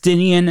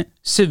Palestinian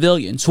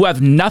civilians who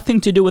have nothing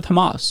to do with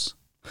Hamas.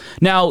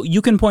 Now,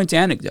 you can point to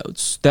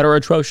anecdotes that are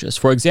atrocious.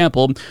 For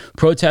example,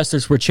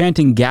 protesters were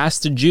chanting "gas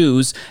to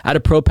Jews" at a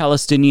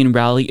pro-Palestinian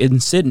rally in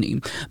Sydney.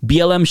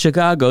 BLM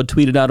Chicago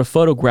tweeted out a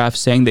photograph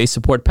saying they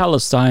support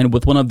Palestine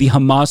with one of the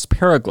Hamas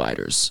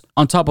paragliders.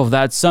 On top of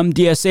that, some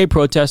DSA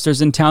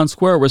protesters in Town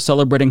Square were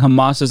celebrating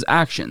Hamas's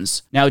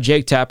actions. Now,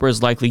 Jake Tapper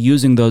is likely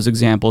using those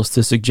examples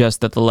to suggest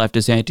that the left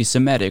is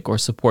anti-Semitic or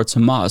supports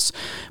Hamas.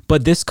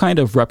 But this kind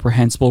of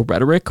reprehensible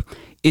rhetoric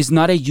is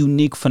not a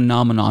unique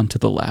phenomenon to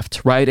the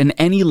left, right? And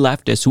any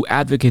leftist who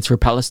advocates for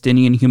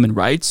Palestinian human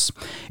rights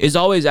is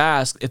always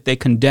asked if they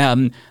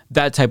condemn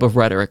that type of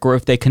rhetoric or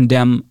if they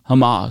condemn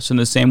Hamas in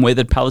the same way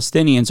that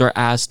Palestinians are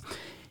asked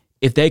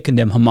if they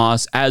condemn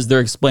Hamas as they're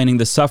explaining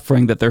the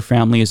suffering that their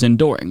family is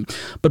enduring.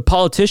 But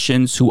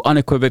politicians who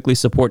unequivocally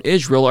support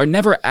Israel are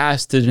never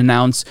asked to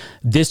denounce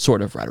this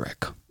sort of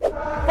rhetoric.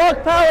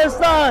 Fuck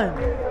Palestine!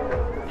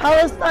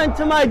 Palestine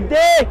to my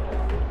dick!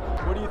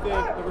 What do you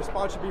think the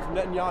response should be from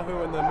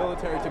Netanyahu and the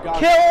military to Gaza?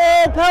 Kill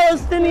all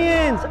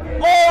Palestinians!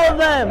 All of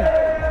them!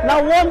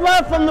 Not one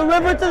left from the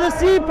river to the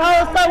sea.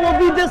 Palestine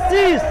will be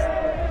deceased!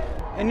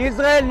 And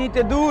Israel need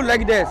to do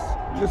like this.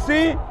 You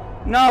see?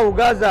 Now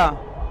Gaza.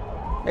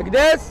 Like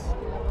this.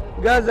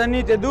 Gaza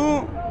need to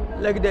do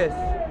like this.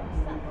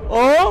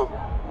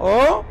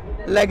 Or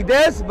like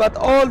this, but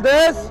all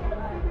this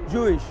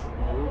Jewish.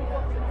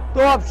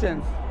 Two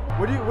options.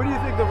 What do you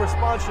think the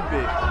response should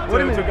be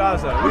to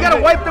Gaza? We gotta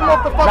wipe them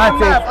off the fucking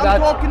map. I'm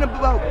talking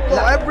about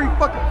every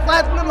fucking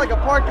flatten them like a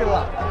parking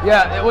lot.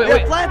 Yeah,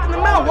 wait. Flatten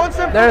them out once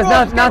and There's for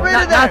all.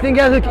 nothing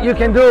else you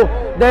can do.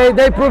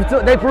 They proved to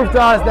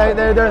us that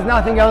there's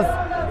nothing else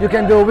you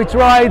can do. We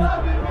tried,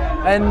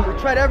 and we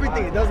tried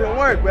everything. It doesn't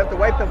work. We have to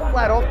wipe them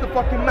flat off the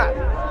fucking map,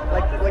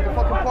 like a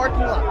fucking parking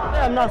lot.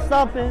 I'm not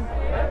stopping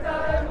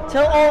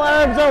till all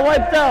Arabs are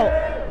wiped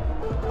out.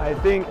 I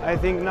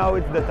think now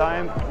it's the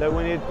time that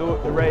we need to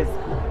erase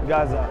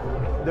Gaza.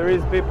 There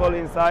is people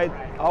inside,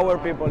 our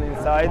people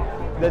inside,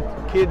 that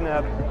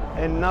kidnap,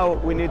 and now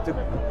we need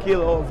to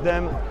kill all of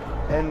them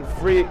and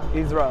free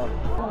Israel.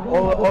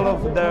 All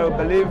of their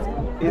belief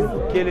is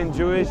killing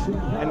Jewish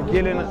and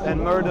killing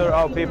and murder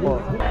our people.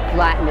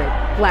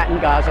 Flatten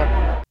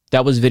Gaza.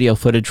 That was video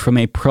footage from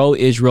a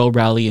pro-Israel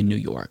rally in New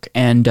York.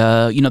 And,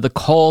 the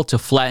call to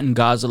flatten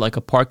Gaza like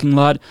a parking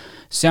lot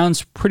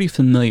sounds pretty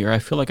familiar. I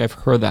feel like I've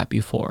heard that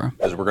before.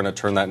 As we're going to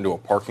turn that into a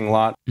parking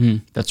lot.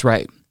 That's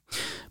right.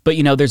 But,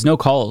 there's no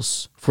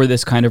calls for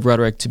this kind of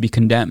rhetoric to be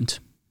condemned.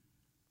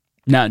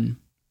 None.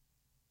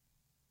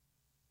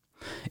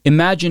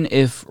 Imagine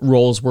if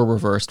roles were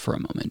reversed for a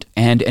moment,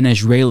 and an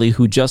Israeli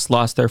who just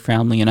lost their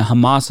family in a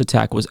Hamas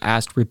attack was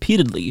asked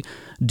repeatedly,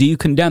 do you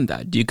condemn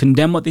that? Do you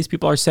condemn what these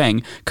people are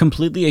saying,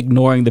 completely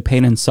ignoring the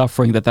pain and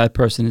suffering that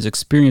person is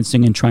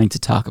experiencing and trying to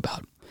talk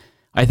about?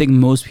 I think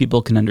most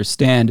people can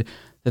understand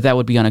that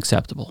would be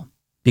unacceptable,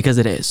 because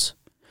it is.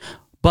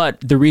 But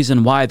the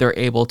reason why they're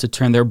able to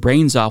turn their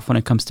brains off when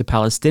it comes to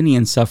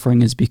Palestinian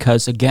suffering is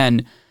because,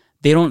 again,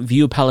 they don't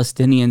view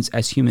Palestinians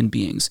as human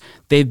beings.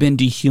 They've been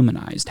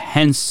dehumanized,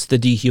 hence the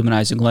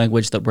dehumanizing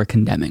language that we're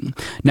condemning.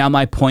 Now,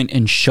 my point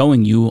in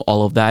showing you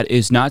all of that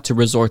is not to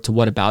resort to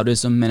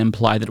whataboutism and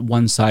imply that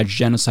one side's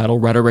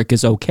genocidal rhetoric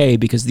is okay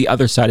because the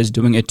other side is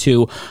doing it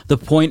too. The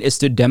point is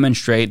to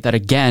demonstrate that,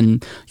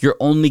 again, you're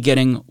only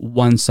getting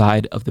one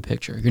side of the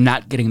picture. You're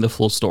not getting the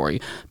full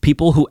story.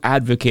 People who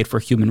advocate for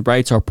human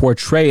rights are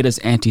portrayed as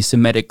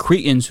anti-Semitic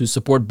cretins who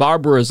support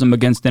barbarism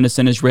against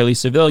innocent Israeli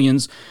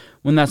civilians,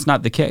 when that's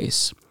not the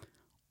case.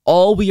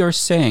 All we are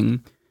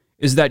saying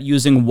is that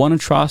using one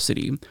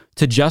atrocity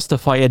to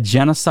justify a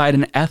genocide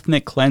and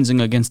ethnic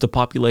cleansing against a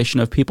population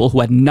of people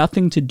who had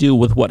nothing to do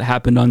with what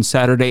happened on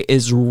Saturday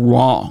is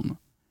wrong.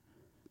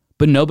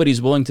 But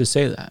nobody's willing to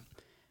say that.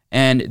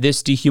 And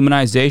this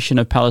dehumanization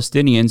of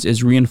Palestinians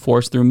is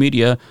reinforced through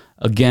media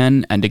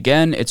again and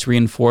again. It's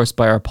reinforced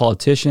by our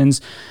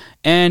politicians.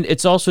 And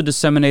it's also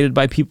disseminated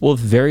by people with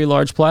very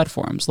large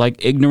platforms,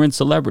 like ignorant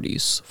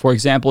celebrities. For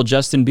example,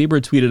 Justin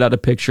Bieber tweeted out a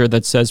picture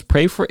that says,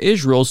 "Pray for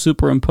Israel,"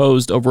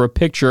 superimposed over a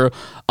picture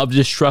of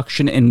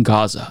destruction in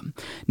Gaza.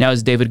 Now,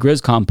 as David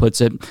Griscom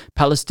puts it,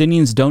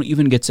 Palestinians don't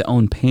even get to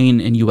own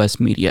pain in U.S.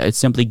 media. It's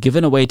simply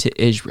given away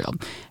to Israel.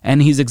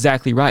 And he's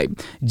exactly right.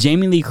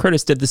 Jamie Lee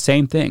Curtis did the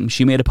same thing.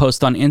 She made a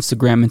post on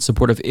Instagram in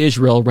support of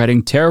Israel,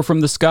 writing "Terror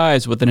from the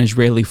skies" with an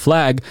Israeli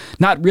flag,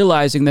 not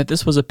realizing that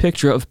this was a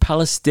picture of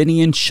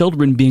Palestinian children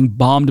being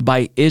bombed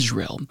by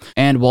Israel.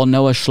 And while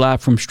Noah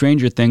Schlapp from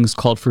Stranger Things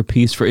called for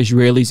peace for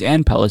Israelis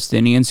and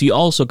Palestinians, he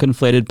also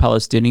conflated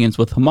Palestinians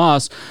with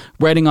Hamas,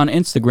 writing on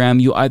Instagram,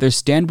 "You either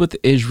stand with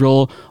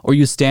Israel or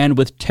you stand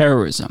with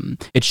terrorism.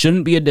 It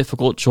shouldn't be a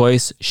difficult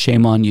choice.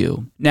 Shame on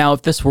you." Now,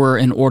 if this were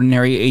an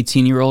ordinary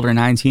 18-year-old or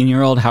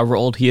 19-year-old, however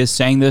old he is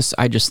saying this,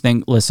 I just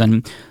think,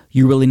 listen,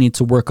 you really need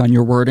to work on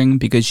your wording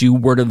because you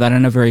worded that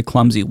in a very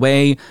clumsy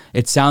way.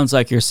 It sounds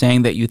like you're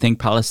saying that you think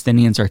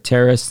Palestinians are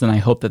terrorists, and I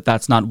hope that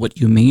that's not what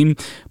you mean.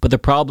 But the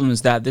problem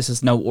is that this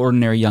is no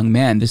ordinary young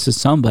man. This is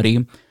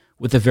somebody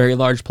with a very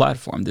large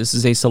platform. This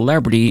is a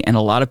celebrity, and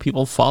a lot of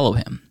people follow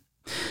him.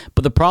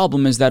 But the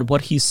problem is that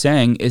what he's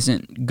saying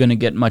isn't going to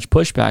get much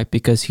pushback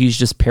because he's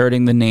just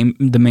parroting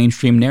the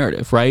mainstream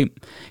narrative, right?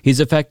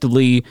 He's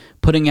effectively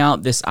putting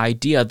out this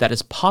idea that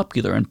is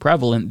popular and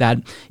prevalent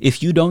that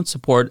if you don't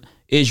support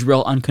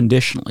Israel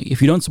unconditionally,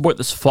 if you don't support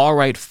this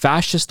far-right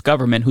fascist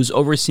government who's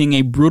overseeing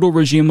a brutal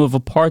regime of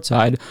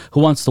apartheid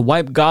who wants to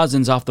wipe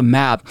Gazans off the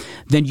map,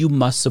 then you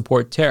must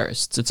support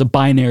terrorists. It's a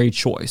binary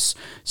choice.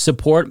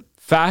 Support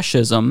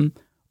fascism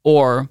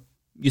or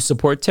you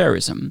support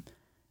terrorism.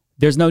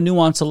 There's no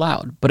nuance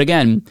allowed. But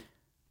again,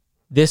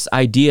 this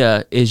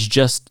idea is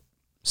just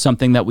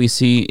something that we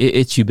see.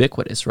 It's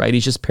ubiquitous, right?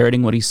 He's just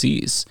parroting what he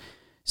sees.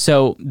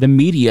 So the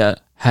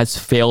media has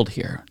failed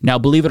here. Now,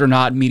 believe it or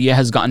not, media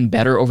has gotten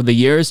better over the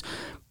years,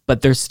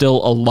 but there's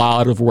still a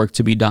lot of work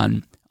to be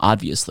done,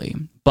 obviously.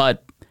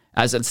 But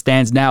as it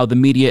stands now, the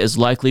media is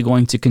likely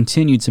going to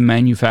continue to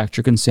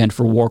manufacture consent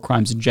for war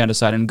crimes and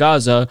genocide in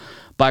Gaza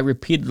by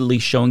repeatedly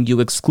showing you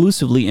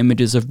exclusively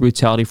images of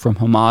brutality from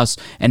Hamas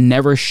and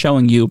never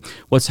showing you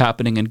what's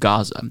happening in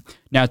Gaza.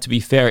 Now, to be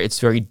fair, it's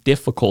very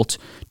difficult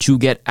to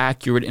get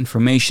accurate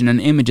information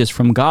and images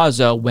from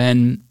Gaza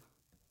when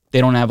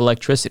they don't have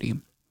electricity.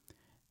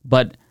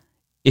 But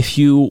if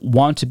you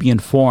want to be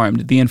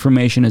informed, the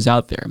information is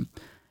out there.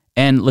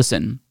 And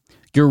listen,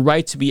 you're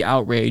right to be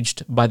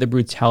outraged by the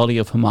brutality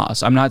of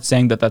Hamas. I'm not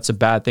saying that that's a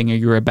bad thing or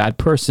you're a bad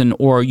person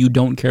or you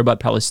don't care about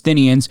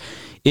Palestinians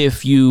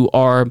if you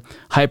are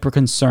hyper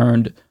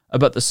concerned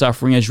about the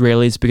suffering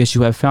Israelis because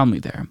you have family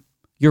there.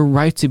 You're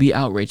right to be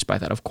outraged by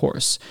that, of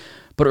course.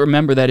 But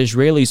remember that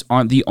Israelis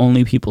aren't the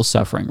only people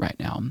suffering right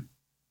now.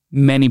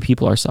 Many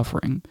people are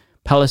suffering.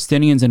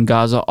 Palestinians in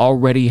Gaza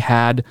already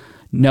had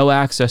no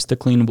access to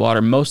clean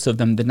water. Most of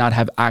them did not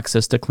have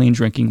access to clean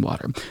drinking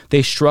water.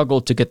 They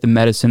struggled to get the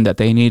medicine that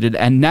they needed,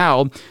 and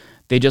now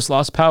they just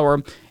lost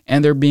power,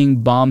 and they're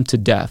being bombed to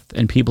death,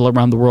 and people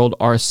around the world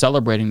are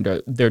celebrating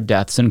their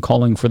deaths and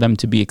calling for them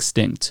to be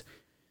extinct.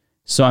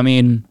 So, I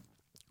mean,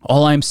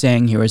 all I'm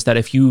saying here is that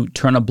if you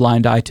turn a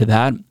blind eye to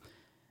that,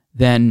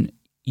 then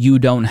you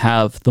don't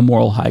have the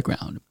moral high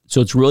ground. So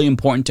it's really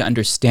important to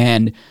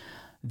understand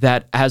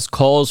that as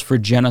calls for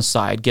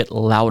genocide get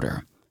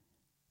louder,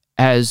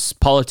 as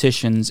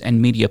politicians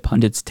and media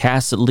pundits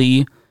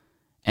tacitly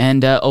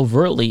and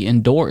overtly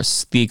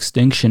endorse the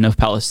extinction of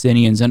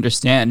Palestinians,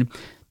 understand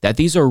that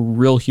these are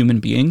real human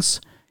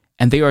beings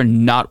and they are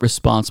not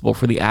responsible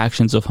for the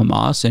actions of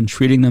Hamas, and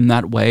treating them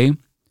that way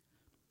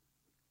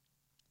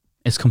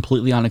is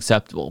completely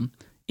unacceptable.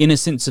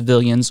 Innocent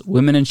civilians,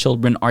 women and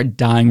children are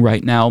dying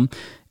right now,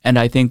 and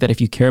I think that if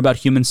you care about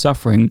human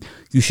suffering,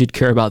 you should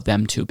care about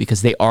them too,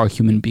 because they are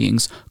human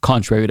beings,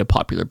 contrary to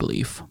popular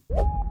belief.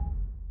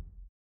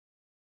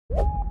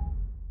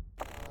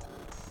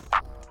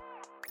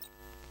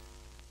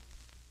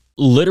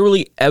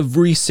 Literally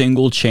every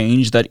single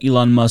change that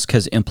Elon Musk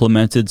has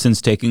implemented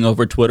since taking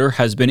over Twitter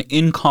has been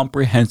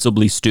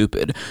incomprehensibly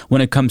stupid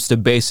when it comes to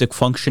basic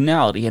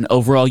functionality and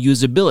overall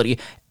usability.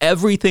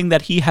 Everything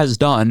that he has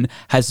done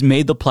has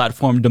made the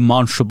platform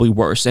demonstrably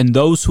worse, and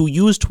those who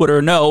use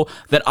Twitter know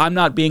that I'm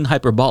not being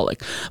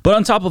hyperbolic. But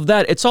on top of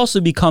that, it's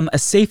also become a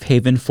safe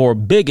haven for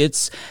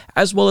bigots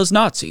as well as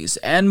Nazis,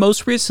 and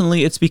most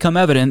recently it's become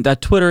evident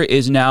that Twitter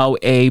is now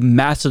a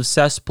massive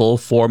cesspool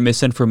for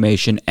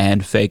misinformation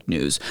and fake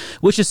news,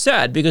 which is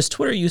sad because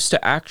Twitter used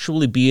to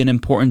actually be an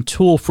important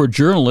tool for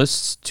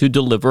journalists to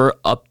deliver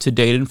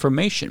up-to-date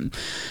information.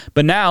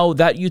 But now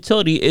that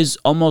utility is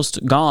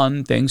almost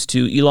gone thanks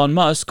to Elon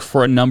Musk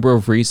for a number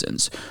of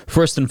reasons.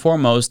 First and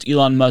foremost,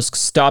 Elon Musk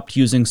stopped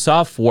using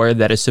software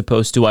that is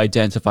supposed to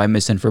identify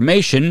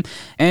misinformation,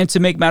 and to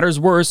make matters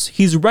worse,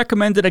 he's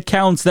recommended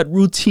accounts that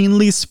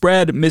routinely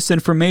spread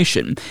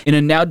misinformation. In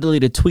a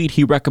now-deleted tweet,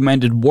 he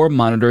recommended War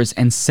Monitors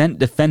and Scent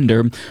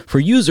Defender for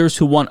users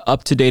who want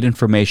up-to-date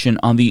information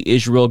on the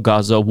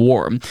Israel-Gaza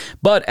war.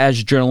 But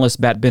as journalist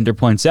Matt Binder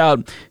points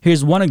out,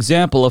 here's one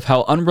example of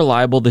how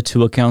unreliable the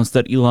two accounts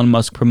that Elon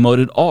Musk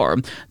promoted are.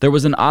 There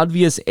was an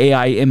obvious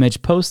AI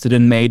image posted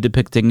in May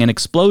depicting an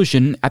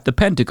explosion at the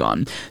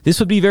Pentagon. This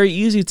would be very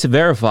easy to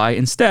verify.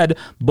 Instead,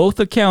 both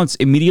accounts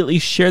immediately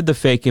shared the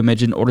fake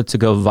image in order to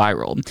go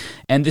viral.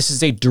 And this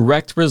is a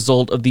direct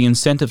result of the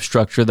incentive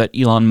structure that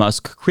Elon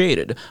Musk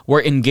created,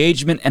 where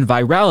engagement and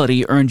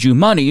virality earned you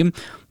money,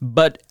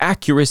 but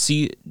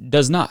accuracy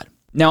does not.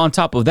 Now, on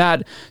top of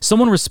that,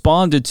 someone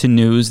responded to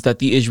news that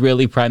the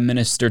Israeli Prime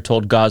Minister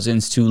told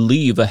Gazans to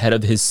leave ahead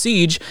of his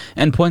siege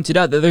and pointed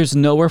out that there's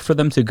nowhere for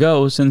them to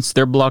go since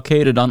they're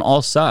blockaded on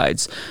all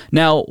sides.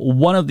 Now,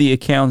 one of the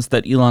accounts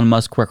that Elon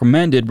Musk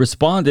recommended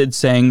responded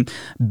saying,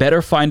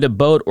 "Better find a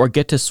boat or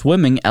get to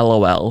swimming,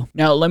 LOL."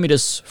 Now, let me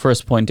just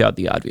first point out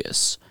the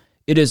obvious.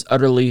 It is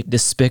utterly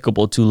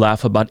despicable to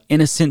laugh about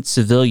innocent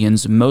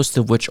civilians, most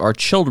of which are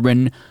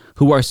children,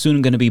 who are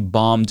soon going to be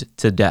bombed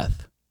to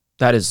death.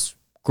 That is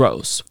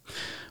gross.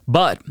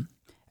 But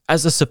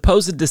as a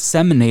supposed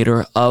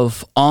disseminator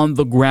of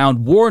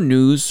on-the-ground war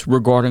news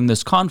regarding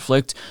this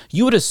conflict,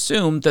 you would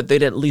assume that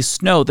they'd at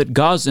least know that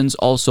Gazans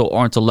also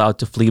aren't allowed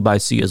to flee by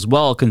sea as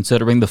well,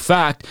 considering the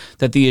fact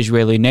that the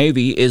Israeli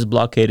Navy is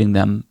blockading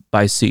them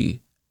by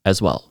sea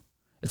as well.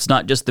 It's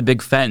not just the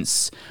big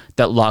fence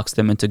that locks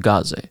them into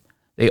Gaza.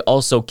 They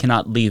also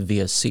cannot leave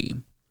via sea.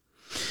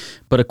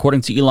 But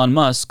according to Elon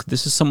Musk,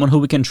 this is someone who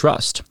we can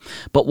trust.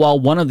 But while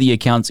one of the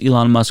accounts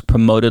Elon Musk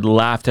promoted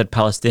laughed at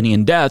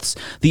Palestinian deaths,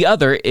 the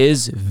other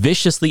is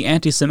viciously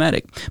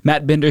anti-Semitic.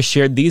 Matt Binder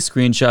shared these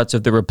screenshots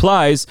of the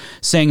replies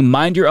saying,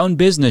 "Mind your own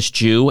business,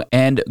 Jew,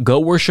 and go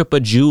worship a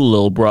Jew,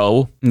 lil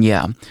bro."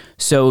 Yeah.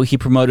 So he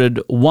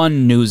promoted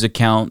one news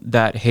account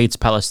that hates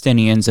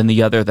Palestinians and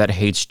the other that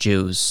hates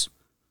Jews.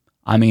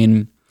 I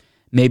mean,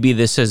 maybe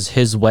this is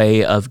his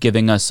way of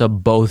giving us a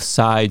both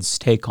sides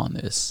take on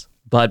this.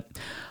 But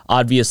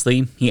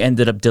obviously, he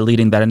ended up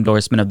deleting that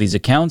endorsement of these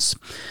accounts.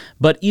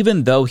 But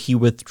even though he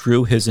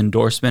withdrew his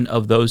endorsement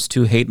of those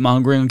two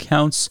hate-mongering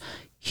accounts,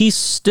 he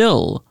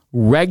still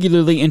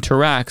regularly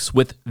interacts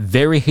with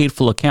very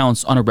hateful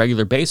accounts on a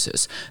regular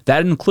basis.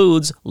 That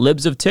includes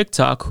libs of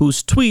TikTok,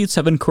 whose tweets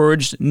have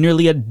encouraged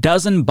nearly a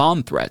dozen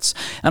bomb threats.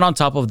 And on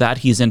top of that,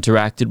 he's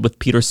interacted with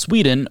Peter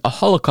Sweden, a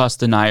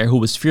Holocaust denier who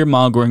was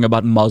fear-mongering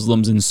about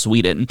Muslims in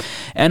Sweden.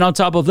 And on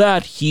top of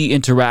that, he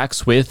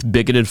interacts with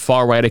bigoted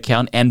far-right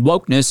account And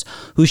Wokeness,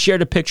 who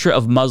shared a picture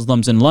of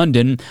Muslims in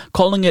London,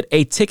 calling it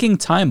a ticking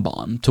time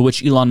bomb, to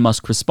which Elon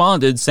Musk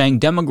responded, saying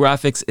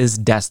demographics is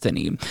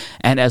destiny.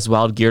 And as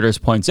Wild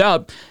Geerders points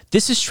out,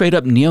 this is straight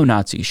up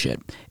neo-Nazi shit.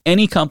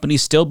 Any company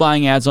still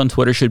buying ads on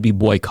Twitter should be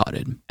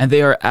boycotted. And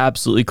they are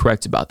absolutely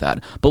correct about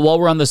that. But while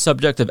we're on the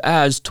subject of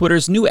ads,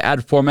 Twitter's new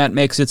ad format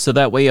makes it so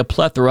that way a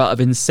plethora of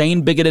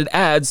insane bigoted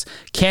ads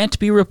can't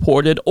be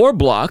reported or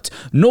blocked,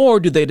 nor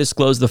do they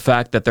disclose the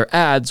fact that they're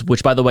ads,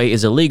 which by the way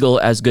is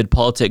illegal, as Good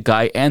Politic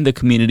Guy and the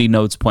community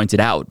notes pointed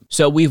out.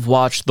 So we've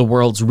watched the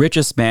world's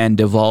richest man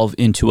devolve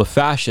into a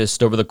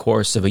fascist over the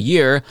course of a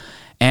year,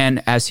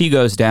 and as he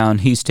goes down,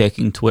 he's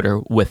taking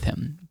Twitter with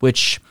him,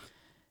 which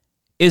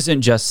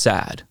isn't just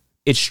sad.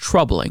 It's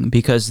troubling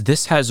because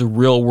this has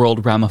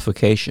real-world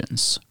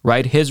ramifications,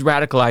 right? His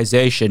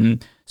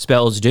radicalization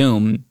spells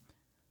doom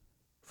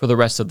for the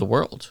rest of the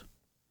world.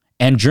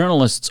 And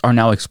journalists are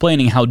now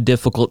explaining how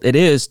difficult it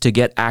is to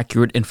get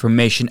accurate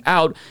information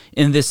out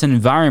in this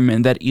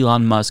environment that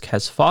Elon Musk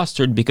has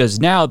fostered, because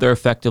now they're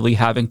effectively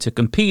having to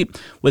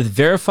compete with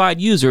verified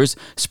users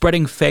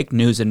spreading fake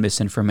news and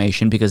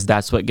misinformation, because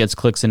that's what gets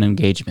clicks and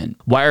engagement.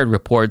 Wired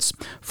reports,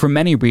 for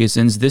many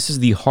reasons, this is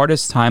the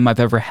hardest time I've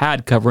ever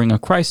had covering a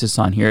crisis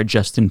on here.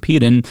 Justin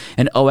Peden,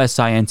 an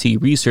OSINT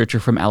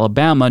researcher from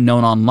Alabama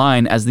known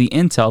online as the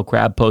Intel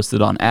Crab,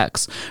 posted on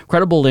X.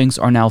 Credible links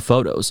are now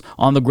photos.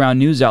 On-the-ground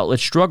news outlets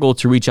struggle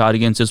to reach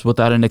audiences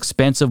without an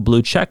expensive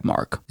blue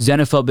checkmark.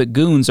 Xenophobic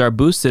goons are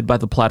boosted by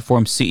the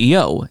platform's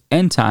CEO.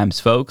 End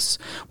times, folks.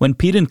 When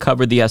Peden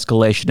covered the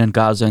escalation in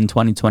Gaza in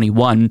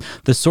 2021,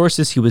 the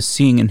sources he was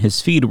seeing in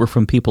his feed were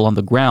from people on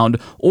the ground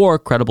or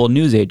credible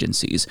news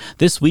agencies.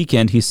 This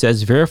weekend, he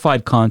says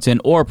verified content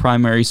or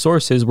primary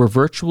sources were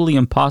virtually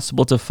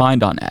impossible to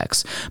find on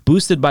X.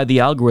 Boosted by the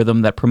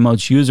algorithm that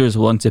promotes users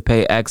willing to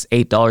pay X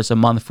 $8 a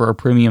month for a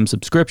premium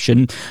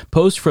subscription,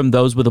 posts from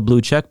those with a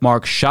blue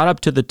checkmark shot up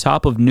to the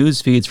top of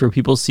news feeds for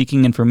people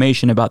seeking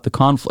information about the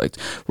conflict.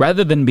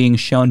 Rather than being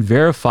shown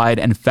verified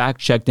and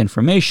fact-checked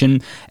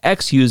information,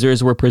 X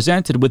users were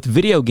presented with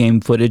video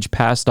game footage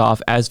passed off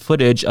as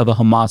footage of a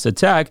Hamas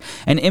attack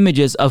and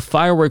images of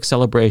fireworks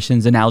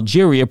celebrations in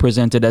Algeria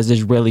presented as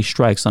Israeli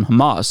strikes on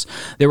Hamas.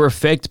 There were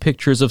faked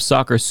pictures of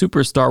soccer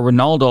superstar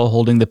Ronaldo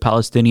holding the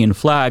Palestinian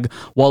flag,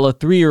 while a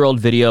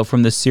 3-year-old video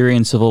from the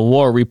Syrian civil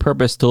war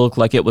repurposed to look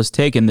like it was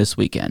taken this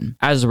weekend.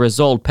 As a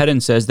result, Peden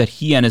says that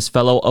he and his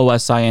fellow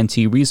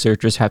OSINT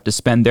researchers have to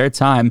spend their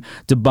time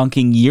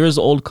debunking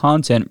years-old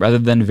content rather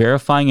than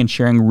verifying and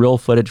sharing real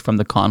footage from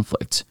the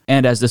conflict.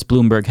 And as this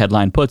Bloomberg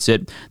headline puts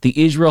it,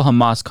 the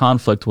Israel-Hamas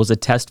conflict was a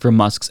test for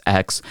Musk's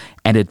X,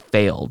 and it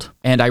failed.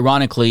 And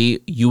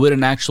ironically, you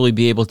wouldn't actually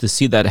be able to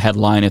see that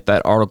headline if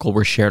that article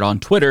were shared on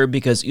Twitter,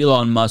 because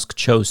Elon Musk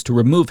chose to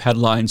remove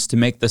headlines to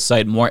make the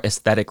site more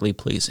aesthetically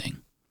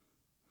pleasing.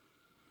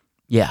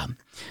 Yeah.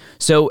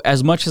 So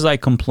as much as I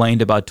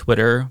complained about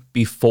Twitter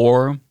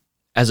before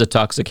as a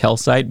toxic hell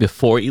site,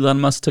 before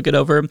Elon Musk took it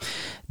over,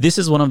 this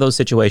is one of those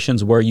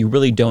situations where you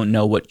really don't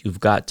know what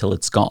you've got till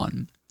it's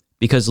gone.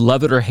 Because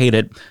love it or hate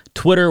it,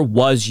 Twitter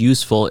was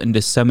useful in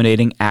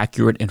disseminating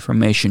accurate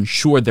information.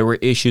 Sure, there were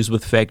issues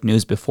with fake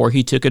news before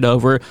he took it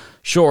over.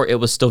 Sure,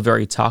 it was still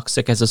very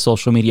toxic as a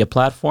social media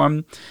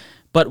platform.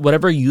 But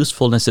whatever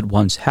usefulness it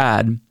once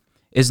had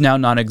is now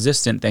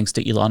non-existent thanks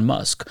to Elon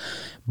Musk.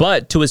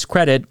 But to his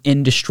credit,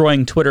 in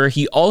destroying Twitter,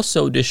 he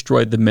also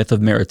destroyed the myth of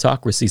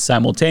meritocracy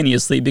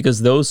simultaneously,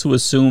 because those who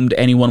assumed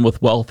anyone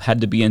with wealth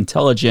had to be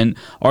intelligent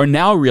are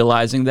now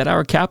realizing that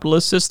our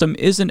capitalist system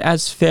isn't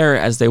as fair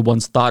as they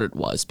once thought it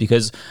was,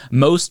 because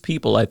most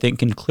people, I think,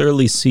 can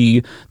clearly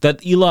see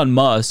that Elon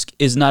Musk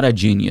is not a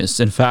genius.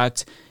 In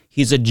fact,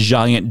 he's a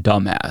giant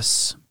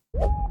dumbass.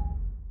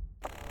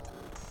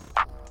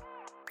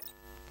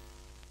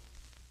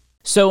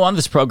 So on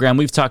this program,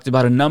 we've talked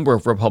about a number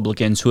of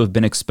Republicans who have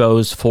been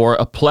exposed for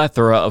a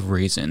plethora of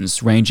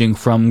reasons, ranging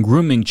from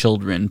grooming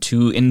children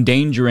to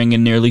endangering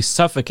and nearly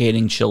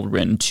suffocating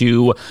children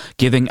to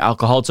giving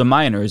alcohol to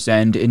minors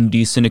and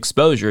indecent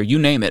exposure, you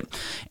name it.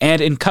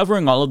 And in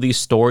covering all of these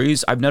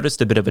stories, I've noticed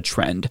a bit of a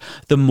trend.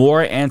 The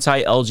more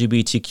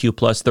anti-LGBTQ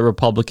plus the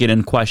Republican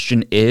in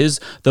question is,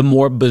 the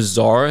more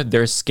bizarre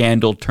their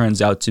scandal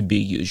turns out to be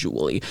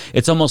usually.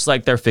 It's almost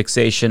like their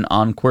fixation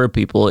on queer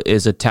people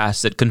is a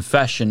tacit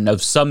confession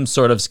of some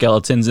sort of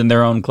skeletons in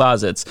their own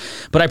closets.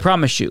 But I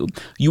promise you,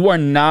 you are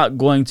not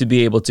going to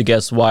be able to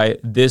guess why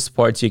this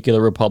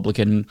particular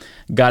Republican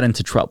got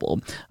into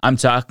trouble. I'm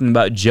talking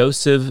about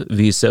Joseph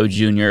Viso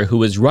Jr.,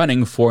 who is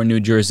running for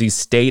New Jersey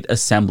State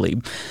Assembly.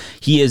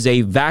 He is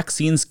a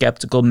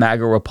vaccine-skeptical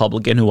MAGA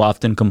Republican who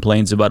often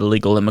complains about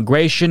illegal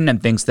immigration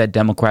and thinks that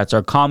Democrats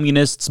are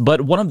communists, but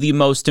one of the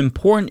most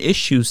important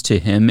issues to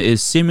him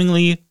is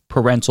seemingly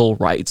parental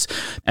rights,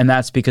 and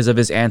that's because of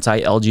his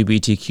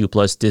anti-LGBTQ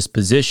plus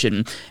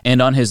disposition.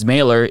 And on his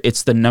mailer,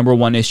 it's the number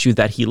one issue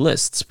that he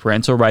lists,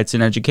 parental rights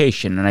in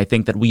education, and I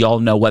think that we all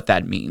know what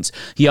that means.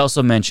 He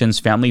also mentions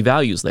family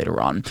values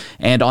later on.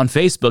 And on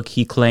Facebook,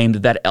 he claimed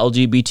that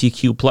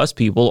LGBTQ plus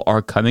people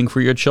are coming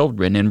for your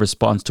children in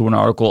response to an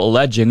article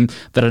alleging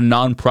that a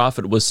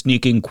nonprofit was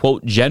sneaking,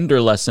 quote, gender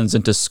lessons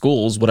into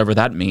schools, whatever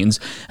that means.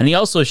 And he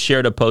also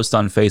shared a post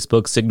on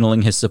Facebook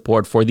signaling his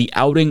support for the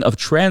outing of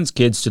trans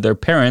kids to their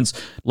parents,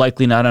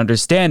 likely not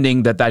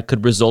understanding that that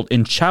could result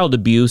in child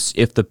abuse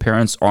if the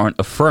parents aren't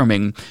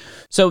affirming.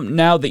 So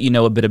now that you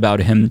know a bit about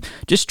him,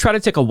 just try to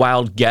take a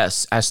wild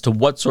guess as to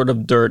what sort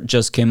of dirt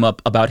just came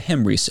up about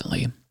him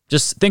recently.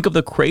 Just think of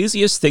the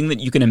craziest thing that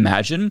you can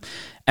imagine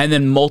and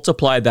then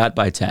multiply that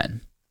by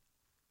 10.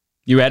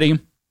 You ready?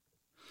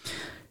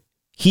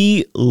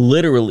 He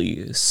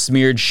literally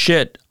smeared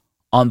shit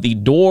on the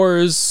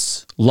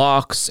doors,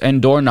 locks,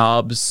 and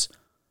doorknobs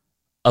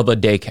of a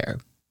daycare.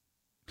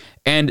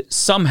 And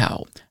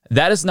somehow,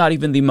 that is not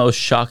even the most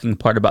shocking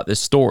part about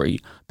this story,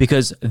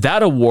 because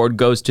that award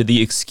goes to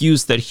the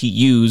excuse that he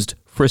used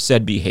for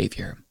said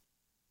behavior.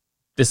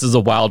 This is a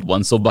wild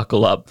one, so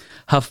buckle up.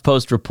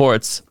 HuffPost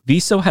reports,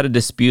 Viso had a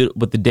dispute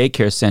with the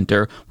daycare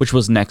center, which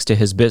was next to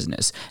his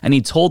business, and he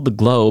told the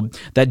Globe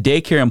that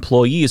daycare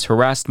employees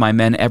harassed my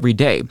men every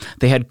day.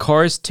 They had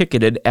cars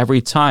ticketed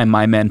every time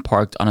my men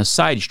parked on a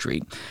side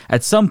street.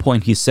 At some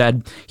point, he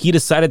said, he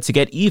decided to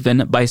get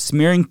even by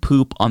smearing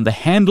poop on the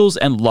handles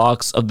and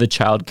locks of the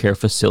child care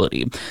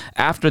facility.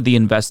 After the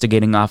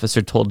investigating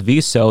officer told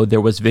Viso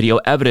there was video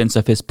evidence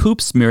of his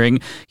poop smearing,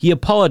 he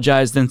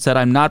apologized and said,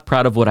 I'm not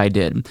proud of what I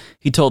did.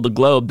 He told the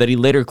Globe that he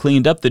later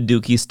cleaned up the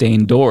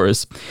dookie-stained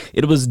doors.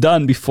 It was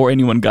done before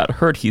anyone got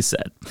hurt, he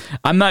said.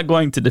 I'm not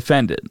going to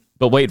defend it,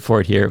 but wait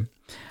for it here.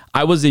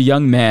 I was a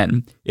young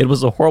man. It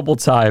was a horrible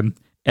time,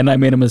 and I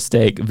made a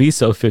mistake,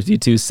 Viso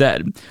 52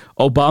 said.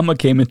 Obama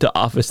came into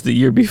office the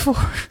year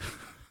before.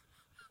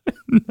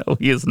 No,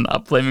 he is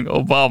not blaming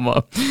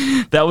Obama.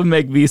 That would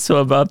make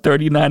Viso about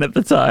 39 at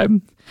the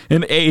time,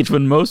 an age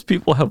when most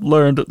people have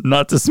learned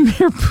not to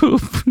smear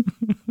poop.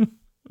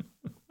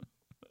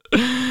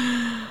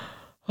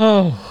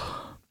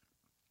 Oh,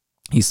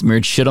 he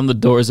smeared shit on the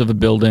doors of a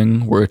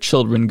building where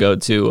children go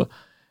to,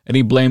 and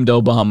he blamed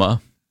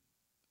Obama.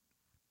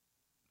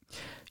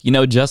 You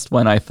know, just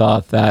when I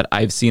thought that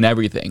I've seen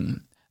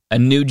everything, a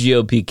new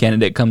GOP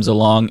candidate comes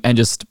along and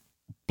just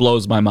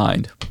blows my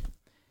mind.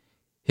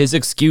 His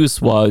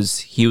excuse was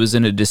he was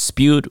in a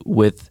dispute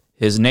with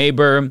his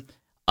neighbor.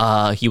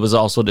 He was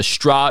also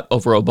distraught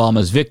over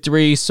Obama's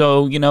victory.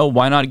 So, you know,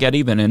 why not get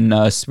even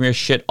and smear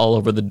shit all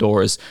over the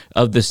doors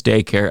of this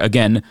daycare,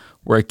 again,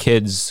 where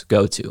kids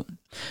go to.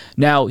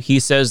 Now, he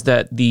says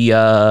that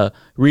the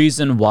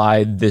reason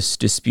why this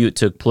dispute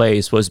took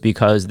place was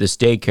because this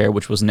daycare,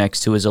 which was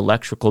next to his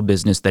electrical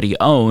business that he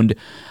owned,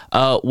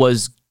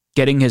 was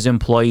getting his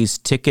employees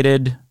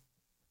ticketed,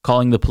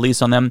 calling the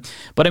police on them.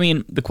 But I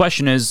mean, the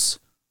question is,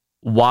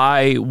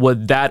 why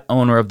would that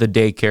owner of the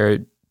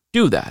daycare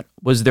do that?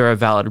 Was there a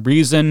valid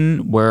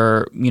reason?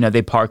 Were,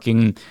 they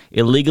parking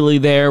illegally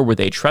there? Were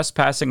they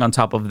trespassing? On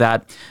top of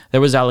that, there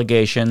was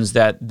allegations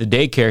that the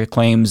daycare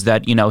claims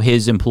that,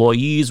 his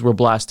employees were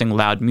blasting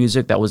loud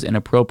music that was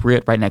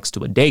inappropriate right next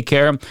to a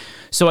daycare.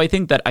 So I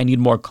think that I need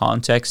more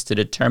context to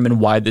determine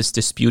why this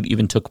dispute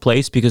even took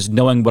place, because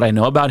knowing what I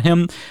know about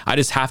him, I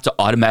just have to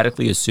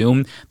automatically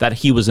assume that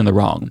he was in the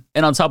wrong.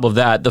 And on top of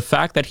that, the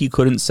fact that he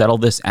couldn't settle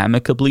this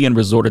amicably and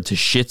resorted to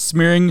shit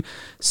smearing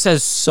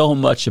says so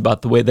much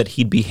about the way that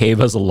he'd behave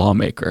as a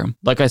lawmaker.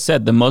 Like I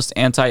said, the most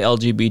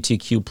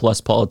anti-LGBTQ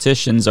plus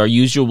politicians are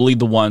usually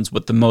the ones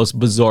with the most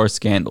bizarre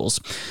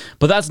scandals.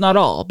 But that's not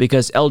all,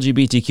 because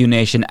LGBTQ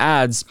Nation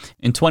adds,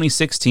 in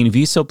 2016,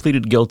 Viso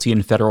pleaded guilty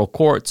in federal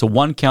court to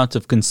one count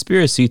of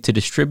conspiracy to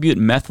distribute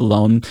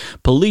methadone.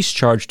 Police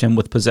charged him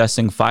with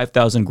possessing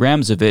 5,000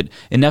 grams of it,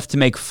 enough to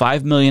make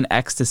 5 million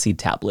ecstasy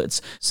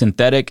tablets,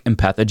 synthetic and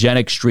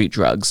pathogenic street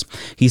drugs.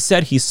 He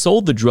said he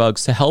sold the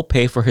drugs to help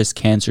pay for his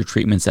cancer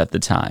treatments at the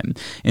time.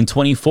 In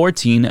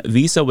 2014,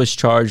 Visa was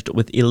charged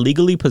with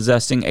illegally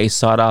possessing a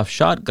sawed-off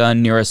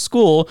shotgun near a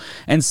school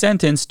and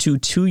sentenced to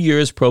 2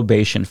 years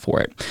probation for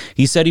it.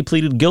 He said he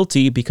pleaded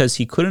guilty because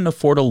he couldn't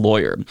afford a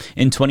lawyer.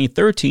 In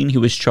 2013, he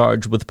was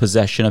charged with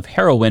possession of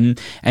heroin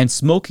and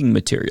smoking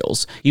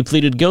materials. He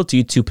pleaded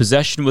guilty to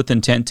possession with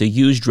intent to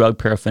use drug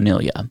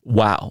paraphernalia.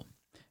 Wow.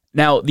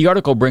 Now, the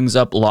article brings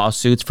up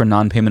lawsuits for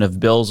non-payment of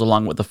bills,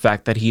 along with the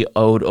fact that he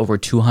owed over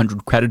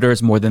 200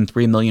 creditors more than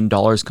 $3 million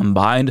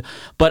combined.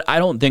 But I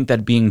don't think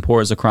that being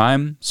poor is a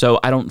crime, so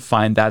I don't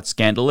find that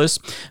scandalous.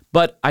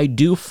 But I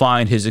do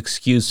find his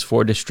excuse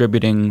for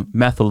distributing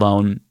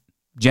methadone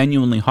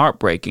genuinely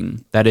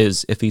heartbreaking. That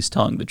is, if he's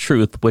telling the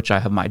truth, which I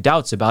have my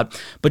doubts about.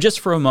 But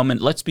just for a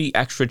moment, let's be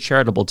extra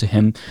charitable to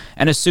him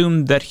and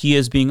assume that he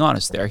is being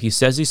honest there. He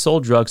says he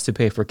sold drugs to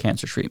pay for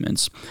cancer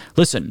treatments.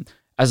 Listen,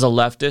 as a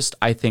leftist,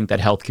 I think that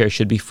healthcare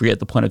should be free at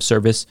the point of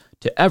service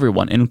to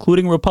everyone,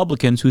 including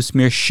Republicans who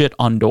smear shit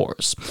on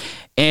doors.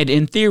 And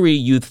in theory,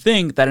 you'd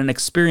think that an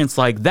experience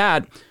like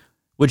that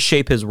would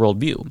shape his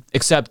worldview,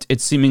 except it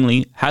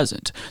seemingly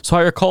hasn't. So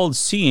I recalled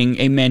seeing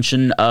a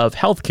mention of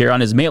healthcare on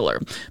his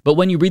mailer, but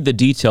when you read the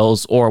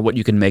details, or what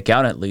you can make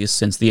out at least,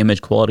 since the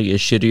image quality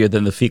is shittier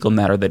than the fecal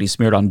matter that he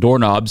smeared on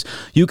doorknobs,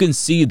 you can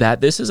see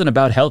that this isn't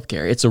about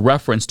healthcare. It's a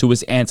reference to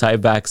his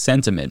anti-vax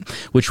sentiment,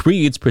 which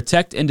reads,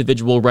 protect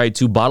individual right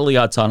to bodily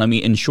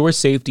autonomy, ensure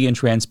safety and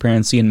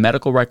transparency in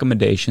medical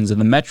recommendations and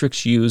the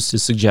metrics used to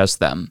suggest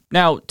them.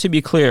 Now, to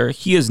be clear,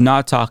 he is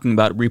not talking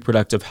about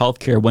reproductive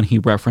healthcare when he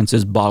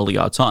references bodily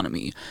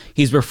autonomy.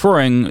 He's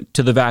referring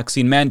to the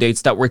vaccine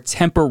mandates that were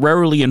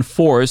temporarily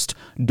enforced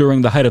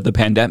during the height of the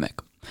pandemic.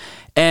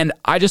 And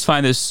I just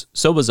find this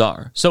so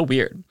bizarre, so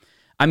weird.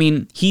 I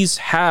mean, he's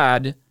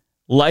had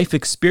life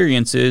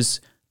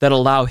experiences that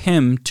allow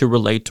him to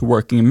relate to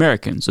working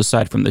Americans,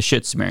 aside from the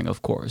shit smearing,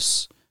 of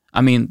course.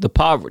 I mean, the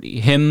poverty,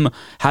 him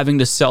having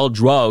to sell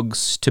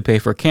drugs to pay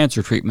for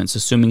cancer treatments,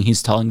 assuming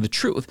he's telling the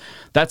truth.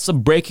 That's a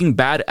Breaking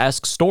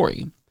Bad-esque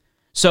story.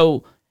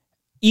 So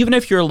even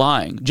if you're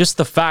lying, just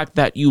the fact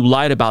that you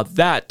lied about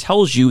that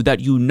tells you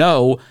that you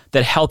know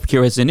that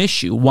healthcare is an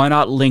issue. Why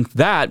not link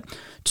that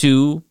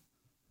to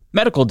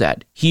medical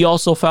debt? He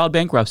also filed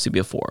bankruptcy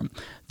before.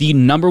 The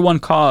number one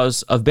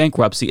cause of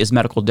bankruptcy is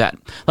medical debt.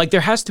 Like,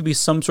 there has to be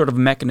some sort of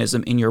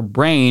mechanism in your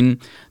brain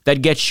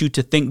that gets you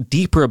to think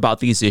deeper about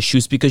these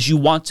issues because you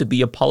want to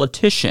be a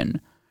politician,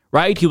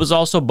 right? He was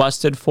also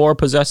busted for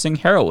possessing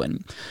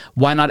heroin.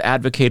 Why not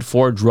advocate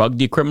for drug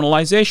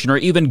decriminalization or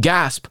even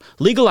gasp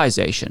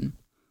legalization?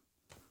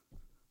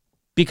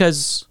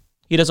 Because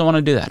he doesn't want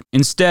to do that.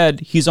 Instead,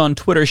 he's on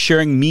Twitter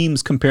sharing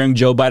memes comparing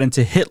Joe Biden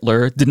to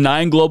Hitler,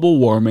 denying global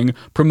warming,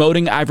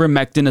 promoting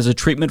ivermectin as a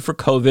treatment for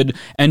COVID,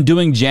 and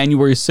doing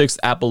January 6th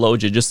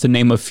apologia, just to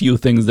name a few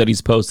things that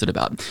he's posted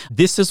about.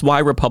 This is why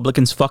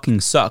Republicans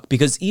fucking suck,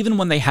 because even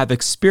when they have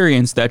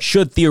experience that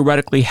should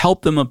theoretically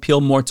help them appeal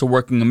more to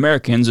working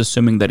Americans,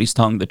 assuming that he's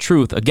telling the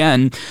truth,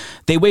 again,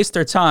 they waste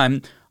their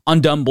time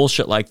on dumb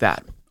bullshit like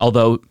that.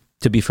 Although,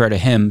 to be fair to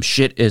him,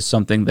 shit is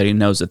something that he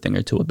knows a thing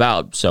or two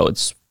about, so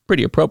it's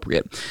pretty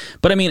appropriate.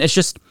 But I mean,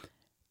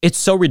 it's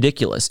so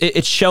ridiculous.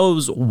 It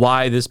shows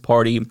why this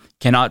party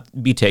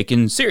cannot be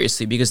taken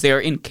seriously, because they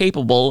are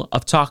incapable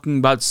of talking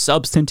about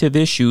substantive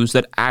issues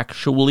that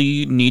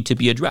actually need to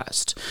be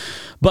addressed.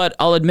 But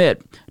I'll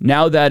admit,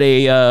 now that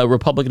a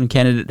Republican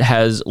candidate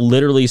has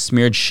literally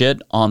smeared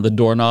shit on the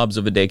doorknobs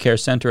of a daycare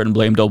center and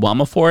blamed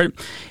Obama for it,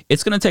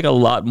 it's going to take a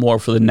lot more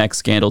for the next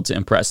scandal to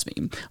impress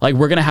me. Like,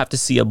 we're going to have to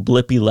see a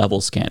Blippy level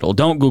scandal.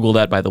 Don't Google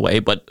that, by the way,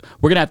 but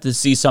we're going to have to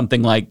see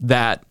something like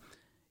that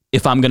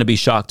if I'm going to be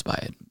shocked by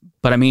it.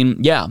 But I mean,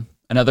 yeah,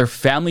 another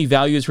family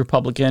values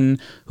Republican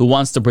who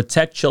wants to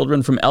protect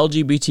children from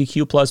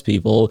LGBTQ plus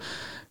people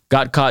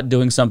got caught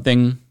doing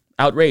something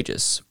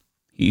outrageous.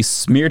 He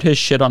smeared his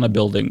shit on a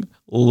building,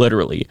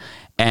 literally.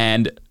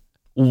 And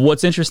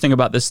what's interesting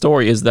about this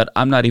story is that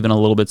I'm not even a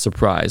little bit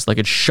surprised. Like,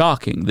 it's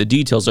shocking. The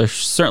details are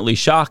certainly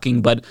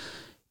shocking, but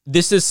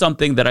this is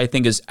something that I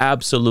think is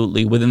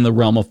absolutely within the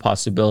realm of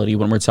possibility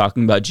when we're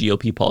talking about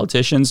GOP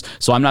politicians.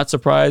 So I'm not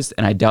surprised,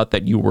 and I doubt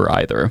that you were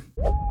either.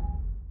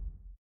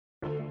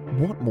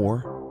 Want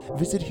more?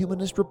 Visit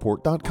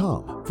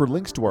humanistreport.com for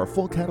links to our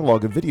full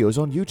catalog of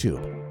videos on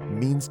YouTube,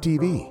 Means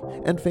TV,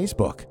 and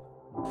Facebook.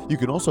 You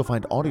can also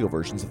find audio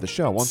versions of the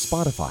show on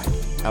Spotify,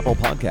 Apple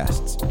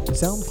Podcasts,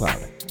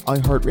 SoundCloud,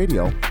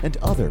 iHeartRadio, and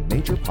other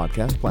major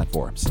podcast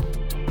platforms.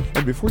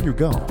 And before you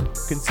go,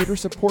 consider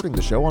supporting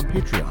the show on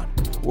Patreon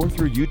or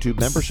through YouTube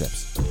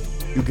memberships.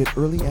 You'll get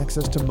early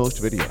access to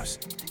most videos,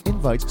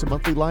 invites to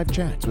monthly live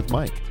chats with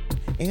Mike,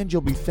 and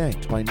you'll be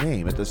thanked by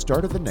name at the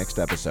start of the next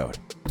episode.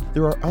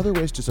 There are other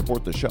ways to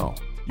support the show.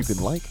 You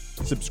can like,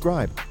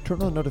 subscribe,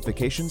 turn on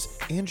notifications,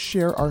 and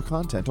share our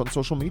content on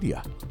social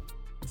media.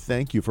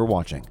 Thank you for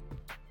watching.